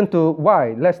let's turn to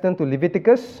why? Let's turn to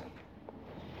Leviticus.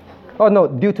 Oh no,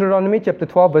 Deuteronomy chapter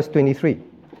 12 verse 23.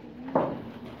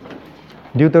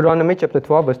 Deuteronomy chapter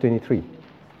 12 verse 23.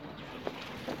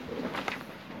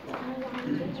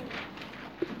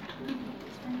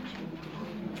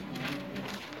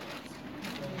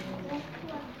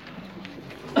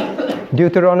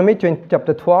 Deuteronomy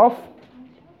chapter 12.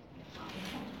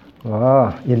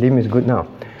 Elim is good now.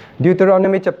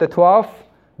 Deuteronomy chapter 12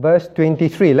 verse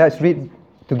 23. Let's read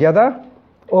together.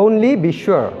 Only be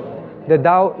sure that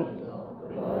thou...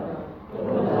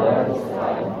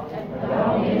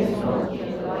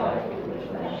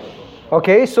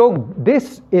 Okay, so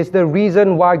this is the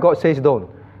reason why God says don't.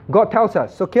 God tells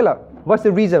us. So Caleb, what's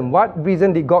the reason? What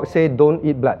reason did God say don't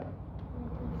eat blood?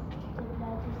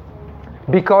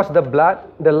 Because the blood,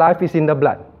 the life is in the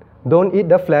blood. Don't eat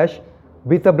the flesh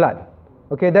with the blood.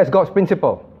 Okay, that's God's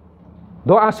principle.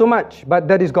 Don't ask so much, but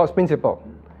that is God's principle.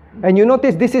 And you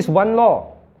notice this is one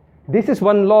law. This is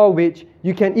one law which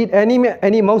you can eat any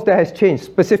animals that has changed.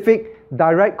 Specific,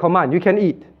 direct command. You can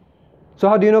eat. So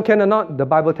how do you know can or not? The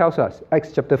Bible tells us.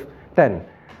 Acts chapter 10.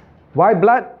 Why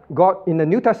blood? God, in the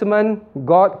New Testament,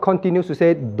 God continues to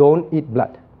say, don't eat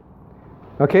blood.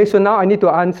 Okay, so now I need to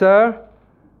answer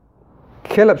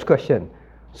Caleb's question.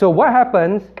 So what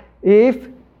happens if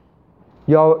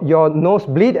your nose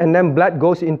bleeds and then blood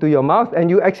goes into your mouth and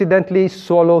you accidentally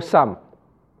swallow some?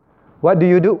 What do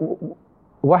you do?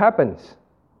 What happens?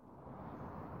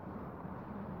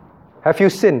 Have you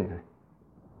sinned?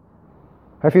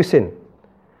 Have you sinned?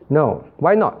 No.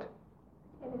 Why not?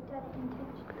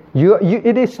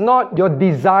 It is not your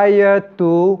desire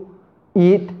to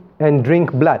eat and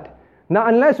drink blood. Now,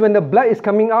 unless when the blood is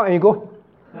coming out and you go,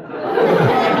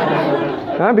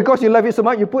 because you love it so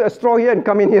much, you put a straw here and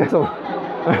come in here. So,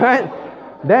 alright?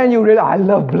 Then you realize, I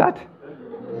love blood.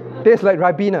 Tastes like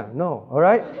Ribena. No,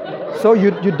 alright? So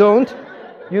you don't.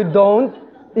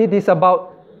 It is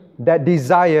about that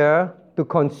desire to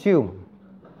consume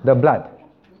the blood.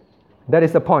 That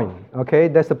is the point. Okay,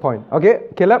 that's the point. Okay,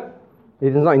 Caleb? It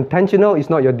is not intentional. It's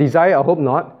not your desire. I hope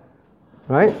not.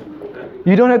 Right?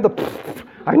 You don't have to,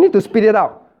 I need to spit it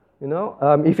out. You know,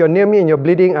 if you're near me and you're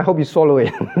bleeding, I hope you swallow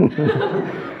it.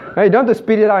 Right? You don't have to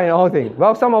spit it out and all things.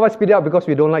 Well, some of us spit it out because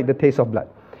we don't like the taste of blood.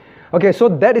 Okay, so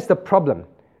that is the problem.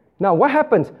 Now, what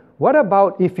happens? What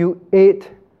about if you ate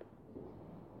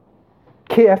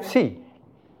KFC?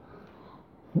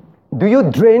 Do you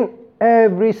drain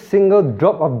every single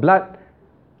drop of blood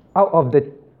out of the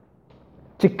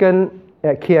chicken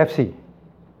at KFC?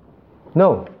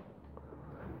 No.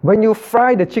 When you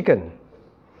fry the chicken,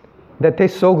 that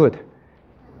tastes so good,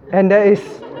 and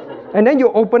then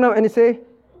you open up and you say,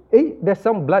 hey, there's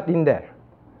some blood in there.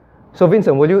 So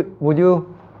Vincent, would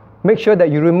you make sure that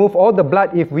you remove all the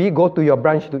blood if we go to your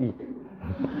branch to eat?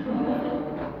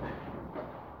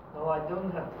 No, I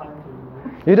don't have time to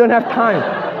remove. You don't have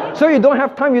time. So you don't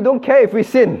have time, you don't care if we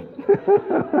sin.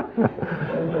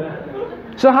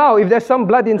 So how? If there's some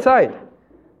blood inside?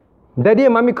 Daddy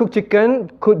and mommy cook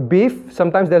chicken, cook beef,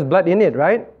 sometimes there's blood in it,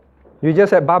 right? You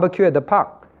just had barbecue at the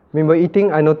park. When we're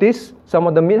eating, I noticed some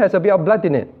of the meat has a bit of blood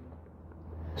in it.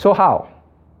 So how?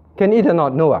 Can eat or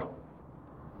not, Noah?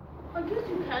 I guess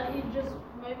you can eat, just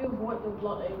maybe avoid the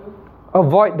blood area.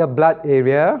 Avoid the blood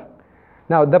area.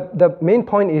 Now, the main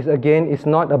point is, again, it's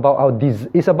not about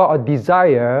it's about our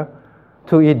desire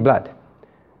to eat blood.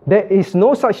 There is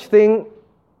no such thing,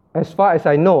 as far as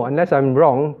I know, unless I'm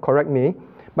wrong, correct me,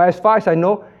 but as far as I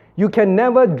know, you can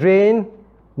never drain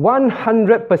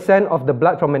 100% of the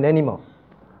blood from an animal.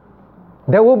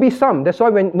 There will be some. That's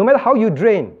why no matter how you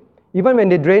drain, even when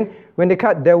they drain, when they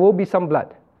cut, there will be some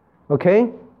blood. Okay?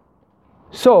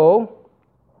 So,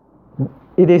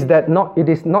 it is not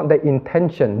the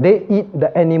intention. They eat the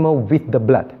animal with the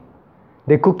blood.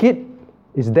 They cook it,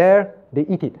 it's there, they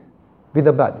eat it with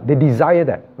the blood. They desire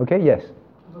that. Okay? Yes?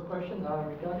 The question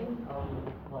regarding,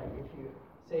 like if you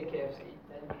say KFC,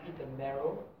 then eat the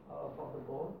marrow from the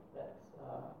bone, that's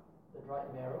the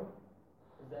dried marrow,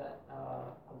 is that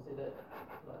considered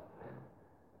blood?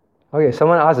 Okay,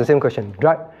 someone asked the same question.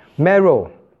 Marrow.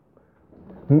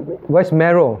 What's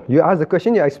marrow? You ask the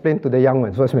question, you explain to the young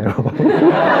ones. What's marrow?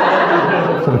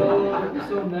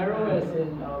 So marrow as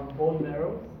in bone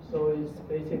marrow. So it's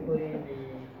basically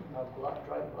the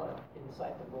dried blood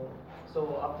inside the bone.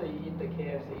 So after you eat the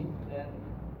KFC, then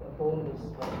the bone is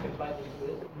combined into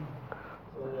it.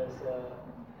 So there's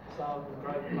some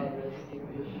dried blood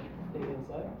residue-ish thing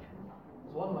inside.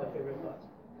 It's one of my favorite parts.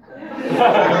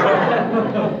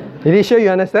 Elisha, you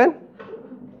understand?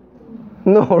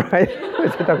 No, right?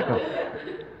 What's he talking about?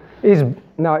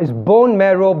 It's bone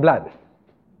marrow blood.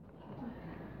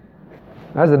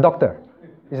 Ask the doctor.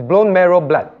 It's bone marrow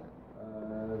blood.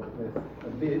 There's a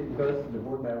bit, because the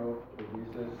bone marrow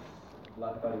produces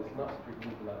blood, but it's not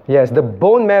strictly blood. Yes, the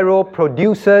bone marrow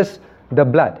produces the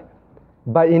blood,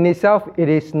 but in itself, it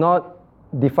is not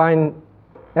defined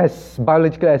as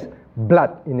biological as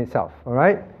blood in itself. All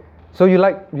right. So you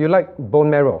like bone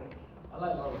marrow. I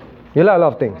like a lot of things. You like a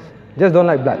lot of things. Just don't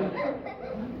like blood.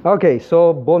 Okay,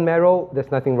 so bone marrow, there's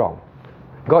nothing wrong.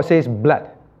 God says blood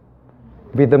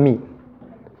with the meat.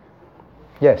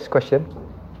 Yes, question?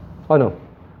 Oh no.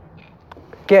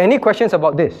 Okay, any questions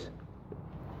about this?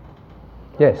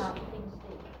 Yes.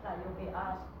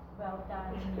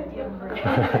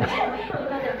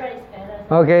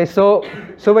 Okay, so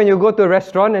when you go to a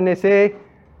restaurant and they say,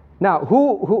 now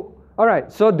who all right,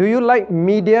 so do you like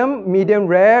medium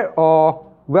rare, or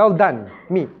well done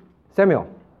meat? Samuel.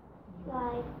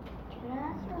 Like, can I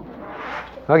ask you a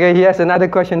question? Okay, he has another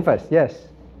question first. Yes.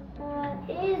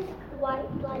 Is white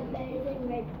blood better than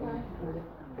red blood?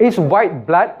 Is white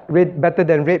blood better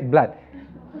than red blood?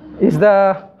 Is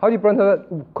the, how do you pronounce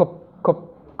it?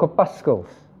 Corpuscles.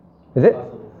 Is it?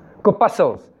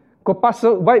 Corpuscles.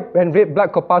 White and red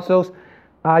blood corpuscles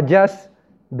are just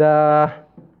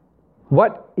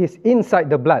what is inside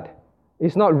the blood.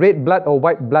 It's not red blood or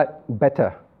white blood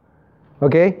better.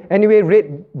 Okay? Anyway,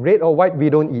 red or white we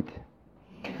don't eat.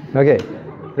 Okay?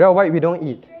 Red or white we don't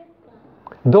eat.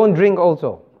 Don't drink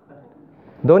also.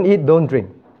 Don't eat, don't drink.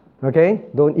 Okay?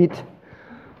 Don't eat,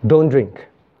 don't drink.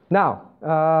 Now,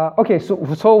 okay,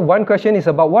 so one question is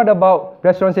about, what about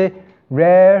restaurants say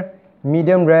rare,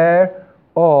 medium rare,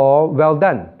 or well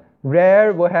done?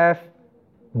 Rare will have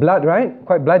blood, right?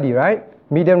 Quite bloody, right?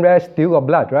 Medium rare still got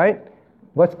blood, right?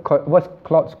 What's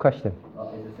Claude's question?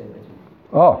 It's the same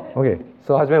actually. Oh, okay.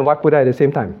 So husband and wife put that at the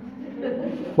same time.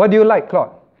 What do you like,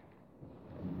 Claude?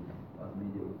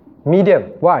 Medium. Medium.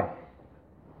 Why?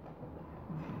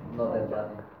 Not that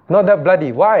bloody. Not that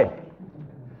bloody. Why?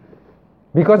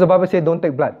 Because the Bible said don't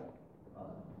take blood.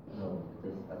 No,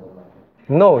 just I don't like it.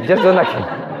 No, just don't like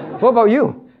it. What about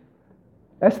you,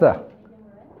 Esther?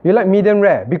 You like medium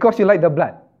rare because you like the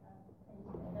blood.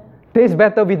 Tastes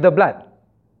better with the blood.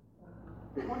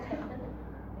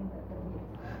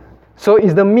 So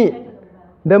is the meat.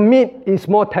 The meat is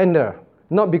more tender,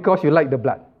 not because you like the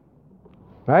blood.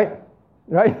 Right?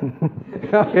 Right?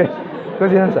 Okay.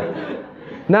 Good answer.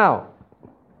 Now,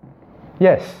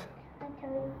 yes. I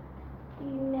tell you,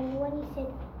 you remember when you said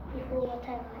before what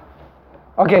I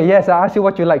like? Okay, yes, I asked you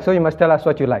what you like, so you must tell us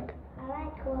what you like. I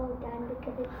like well done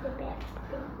because it's the best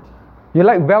bit. You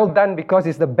like well done because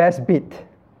it's the best bit.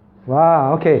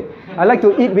 Wow, okay. I like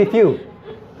to eat with you.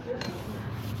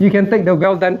 You can take the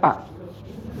well done part.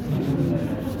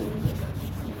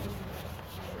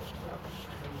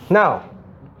 Now,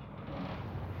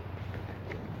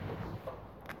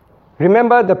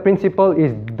 remember the principle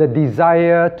is the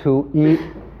desire to eat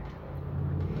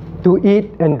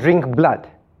and drink blood,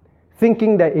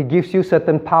 thinking that it gives you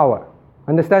certain power.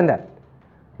 Understand that?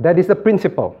 That is the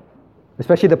principle.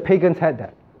 Especially the pagans had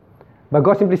that. But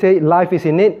God simply said, life is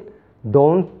in it,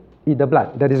 don't eat the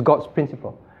blood. That is God's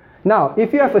principle. Now,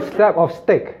 if you have a slab of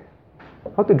steak,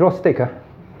 how to draw steak?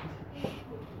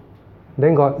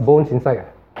 Then got bones inside.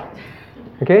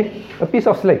 Okay? A piece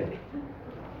of steak.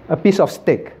 A piece of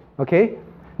steak. Okay?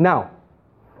 Now,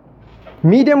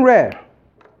 Medium rare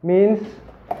means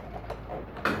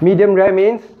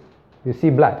you see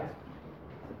blood,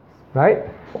 right?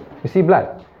 You see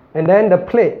blood. And then the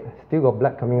plate still got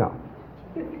blood coming out.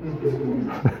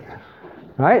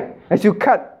 Right? As you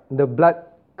cut, the blood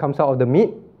comes out of the meat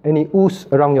and it oozes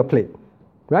around your plate.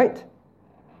 Right?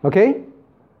 Okay?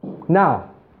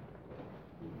 Now,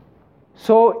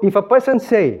 so if a person's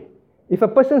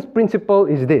principle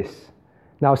is this,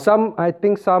 now I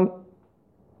think some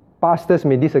pastors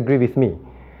may disagree with me.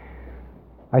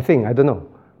 I don't know.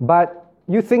 But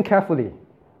you think carefully.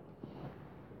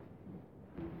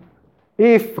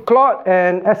 If Claude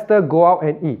and Esther go out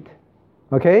and eat,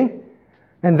 okay?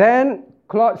 And then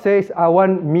Claude says, I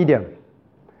want medium.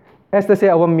 Esther says,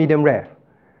 I want medium rare.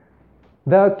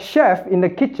 The chef in the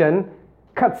kitchen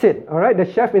cuts it, all right? The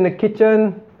chef in the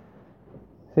kitchen,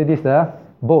 say this, the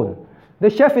bone. The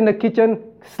chef in the kitchen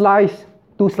slice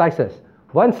 2 slices.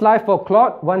 1 slice for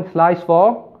Claude, 1 slice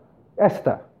for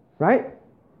Esther, right?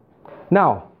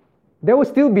 Now, there will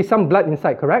still be some blood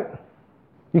inside, correct?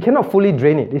 You cannot fully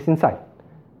drain it, it's inside.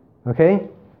 Okay?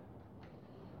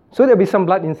 So there'll be some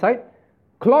blood inside.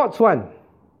 Claude's one,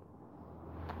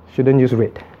 shouldn't use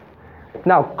red.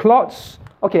 Now,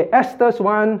 Esther's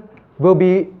one will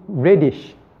be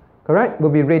reddish, correct? Will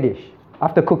be reddish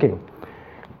after cooking.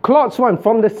 Claude's one,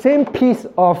 from the same piece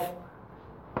of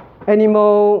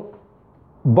animal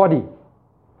body,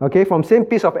 okay? From same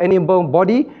piece of animal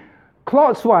body,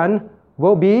 Claude's one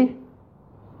will be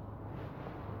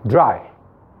dry,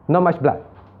 not much blood.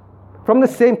 From the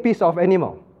same piece of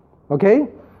animal, okay?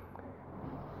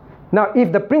 Now,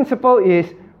 if the principle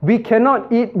is we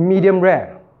cannot eat medium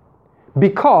rare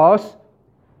because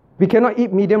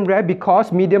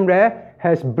medium rare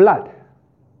has blood.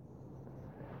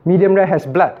 Medium rare has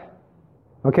blood,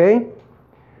 okay?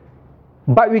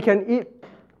 But we can eat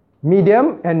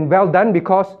medium and well done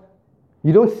because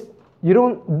no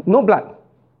blood.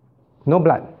 No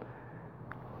blood.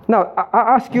 Now,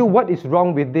 I ask you, what is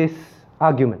wrong with this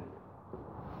argument?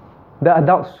 The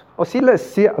adults. Let's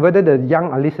see whether the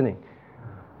young are listening.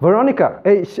 Veronica,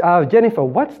 Jennifer,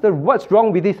 what's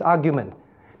wrong with this argument?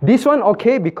 This one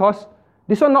okay because,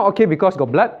 this one not okay because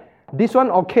got blood. This one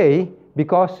okay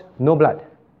because no blood.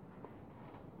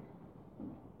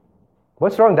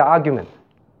 What's wrong with the argument?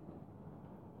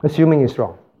 Assuming it's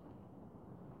wrong.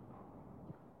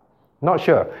 Not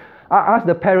sure. I ask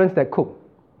the parents that cook.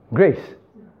 Grace,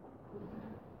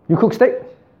 you cook steak?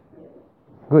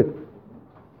 Good.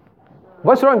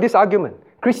 What's wrong with this argument?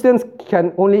 Christians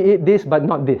can only eat this but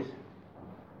not this.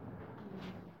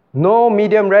 No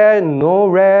medium rare, no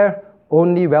rare,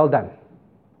 only well done.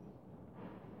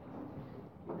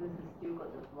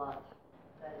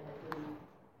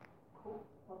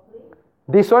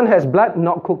 This one has blood,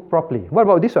 not cooked properly. What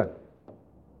about this one?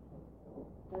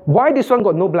 Why this one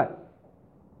got no blood?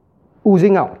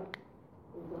 Oozing out.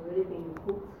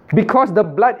 Because the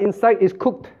blood inside is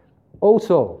cooked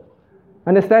also.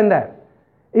 Understand that?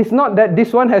 It's not that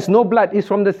this one has no blood, it's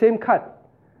from the same cut.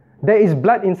 There is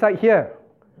blood inside here.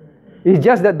 It's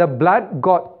just that the blood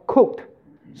got cooked.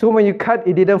 So when you cut,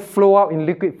 it didn't flow out in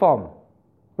liquid form.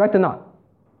 Right or not?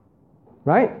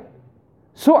 Right?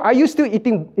 So are you still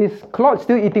eating, is Claude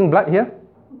still eating blood here?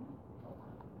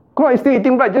 Claude is still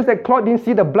eating blood, just that Claude didn't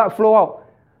see the blood flow out.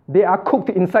 They are cooked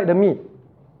inside the meat.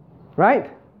 Right?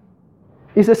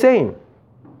 It's the same.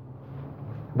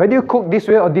 Whether you cook this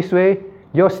way or this way,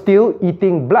 you're still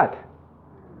eating blood.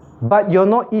 But you're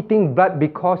not eating blood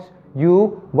because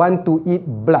you want to eat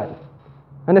blood.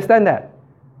 Understand that?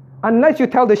 Unless you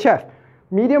tell the chef,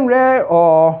 medium rare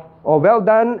or well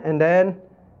done, and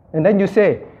then you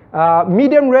say,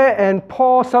 medium rare and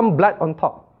pour some blood on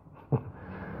top.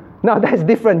 Now that's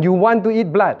different. You want to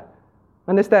eat blood.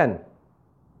 Understand?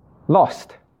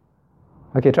 Lost.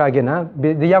 Okay, try again.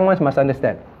 The young ones must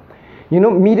understand. You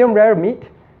know, medium rare meat,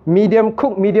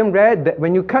 cooked medium rare, that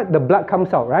when you cut, the blood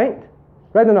comes out, right?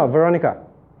 Right or not, Veronica?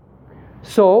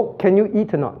 So, can you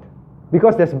eat or not?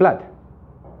 Because there's blood.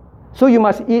 So you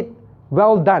must eat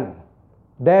well done.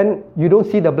 Then you don't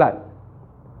see the blood.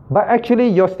 But actually,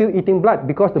 you're still eating blood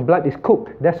because the blood is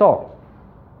cooked. That's all.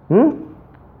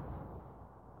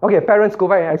 Okay, parents, go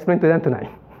back and explain to them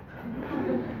tonight.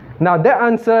 Now, that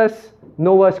answers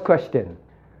Noah's question.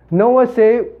 Noah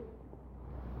say,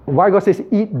 why God says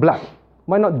eat blood?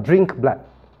 Why not drink blood?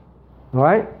 All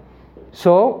right?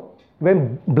 So,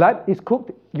 when blood is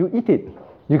cooked, you eat it.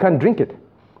 You can't drink it.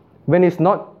 When it's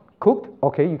not cooked,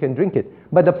 okay, you can drink it.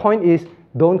 But the point is,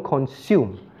 don't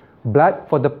consume blood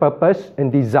for the purpose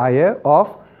and desire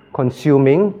of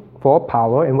consuming for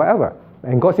power and whatever.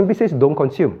 And God simply says, don't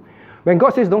consume. When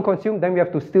God says don't consume, then we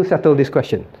have to still settle this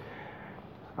question.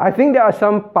 I think there are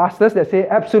some pastors that say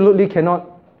absolutely cannot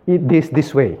eat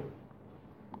this way.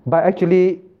 But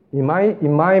actually, in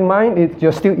my mind,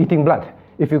 you're still eating blood.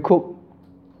 If you cook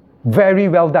very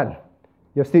well done,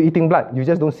 you're still eating blood. You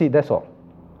just don't see it, that's all.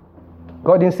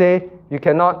 God didn't say you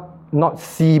cannot not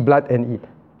see blood and eat.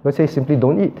 God says simply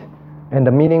don't eat. And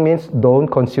the meaning means don't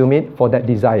consume it for that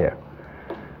desire.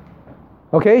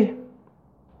 Okay?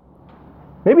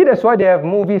 Maybe that's why they have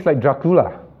movies like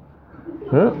Dracula.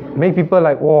 Make people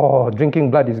like, oh,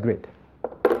 drinking blood is great.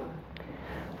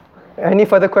 Any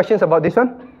further questions about this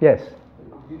one? Yes.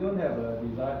 You don't have a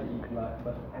desire to eat blood,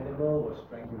 but the animal was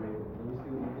strangulated. Can you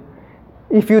still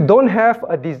eat it? If you don't have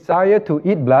a desire to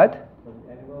eat blood, But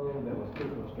the animal that was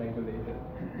killed was strangulated.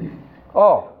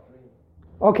 oh,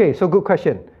 okay, so good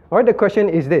question. All right, the question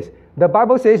is this. The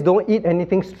Bible says don't eat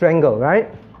anything strangled,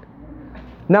 right?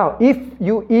 Now, if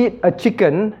you eat a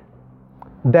chicken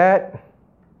that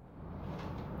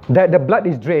the blood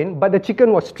is drained, but the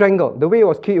chicken was strangled, the way it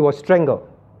was killed, it was strangled,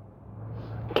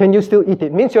 can you still eat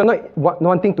it? Means you're not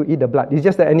wanting to eat the blood. It's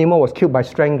just the animal was killed by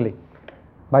strangling.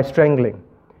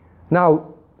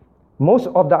 Now, most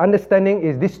of the understanding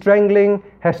is this strangling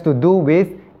has to do with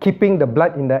keeping the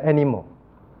blood in the animal.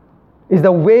 It's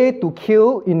the way to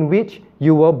kill in which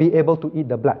you will be able to eat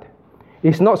the blood.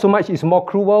 It's not so much it's more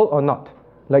cruel or not,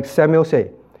 like Samuel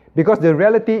said. Because the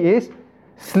reality is,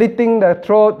 slitting the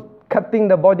throat, cutting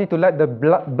the body to let the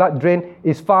blood drain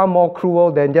is far more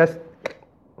cruel than just,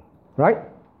 right?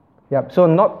 Yeah.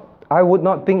 So I would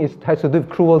not think it has to do with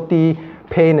cruelty,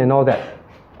 pain and all that.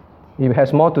 It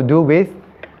has more to do with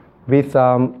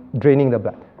draining the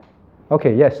blood.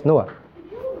 Okay, yes, Noah.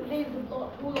 If you leave the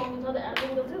blood too long inside the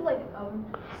animal, does it like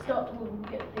start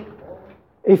to get thick or?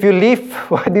 If you leave,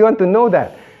 why do you want to know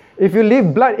that? If you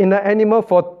leave blood in the animal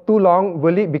for too long,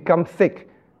 will it become thick?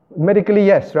 Medically,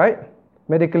 yes, right?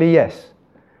 Medically, yes.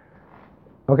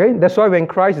 Okay, that's why when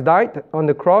Christ died on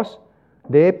the cross,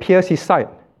 they pierced his side.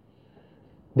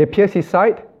 They pierced his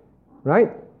side, right?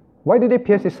 Why did they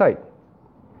pierce his side?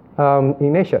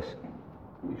 Ignatius.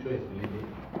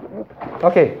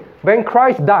 Okay, when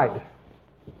Christ died,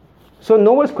 so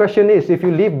Noah's question is, if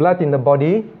you leave blood in the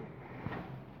body,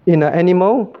 in an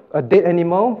animal, a dead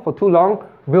animal, for too long,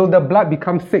 will the blood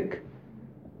become thick?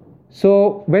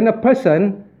 So when a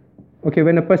person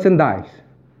dies,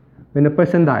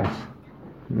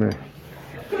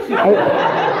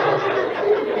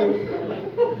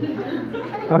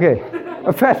 okay,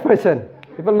 a fat person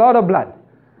with a lot of blood,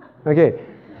 okay,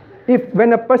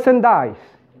 when a person dies,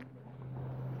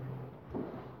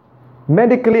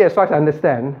 medically, as far as I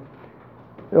understand,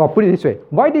 or put it this way,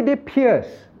 why did they pierce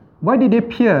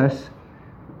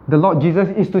the Lord Jesus?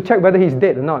 Is to check whether he's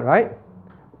dead or not, right?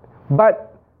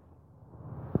 But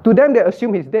to them, they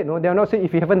assume he's dead. No, they are not saying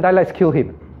if he haven't died, let's kill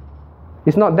him.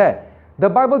 It's not that. The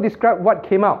Bible describes what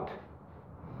came out.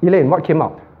 Elaine, what came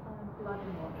out?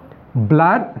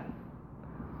 Blood,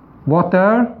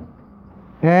 water,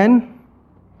 and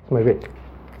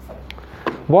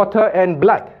water and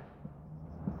blood.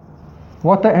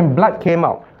 Water and blood came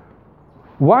out.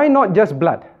 Why not just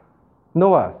blood?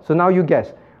 Noah, so now you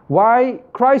guess. Why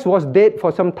Christ was dead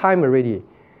for some time already?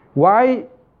 Why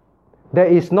there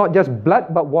is not just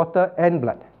blood but water and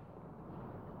blood?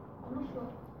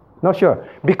 Not sure.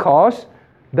 Because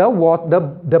the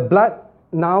blood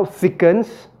now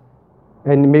thickens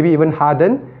and maybe even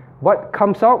harden. What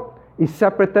comes out is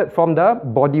separated from the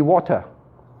body water.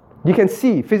 You can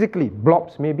see physically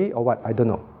blobs maybe or what, I don't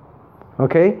know.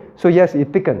 Okay, so yes,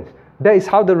 it thickens. That is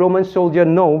how the Roman soldier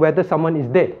know whether someone is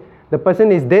dead. The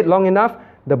person is dead long enough,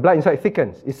 the blood inside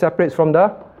thickens. It separates from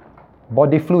the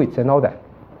body fluids and all that.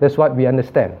 That's what we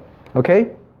understand.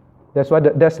 Okay, that's how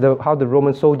the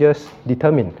Roman soldiers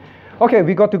determine. Okay,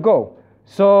 we got to go.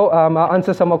 So I'll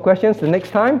answer some more questions the next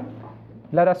time.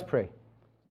 Let us pray.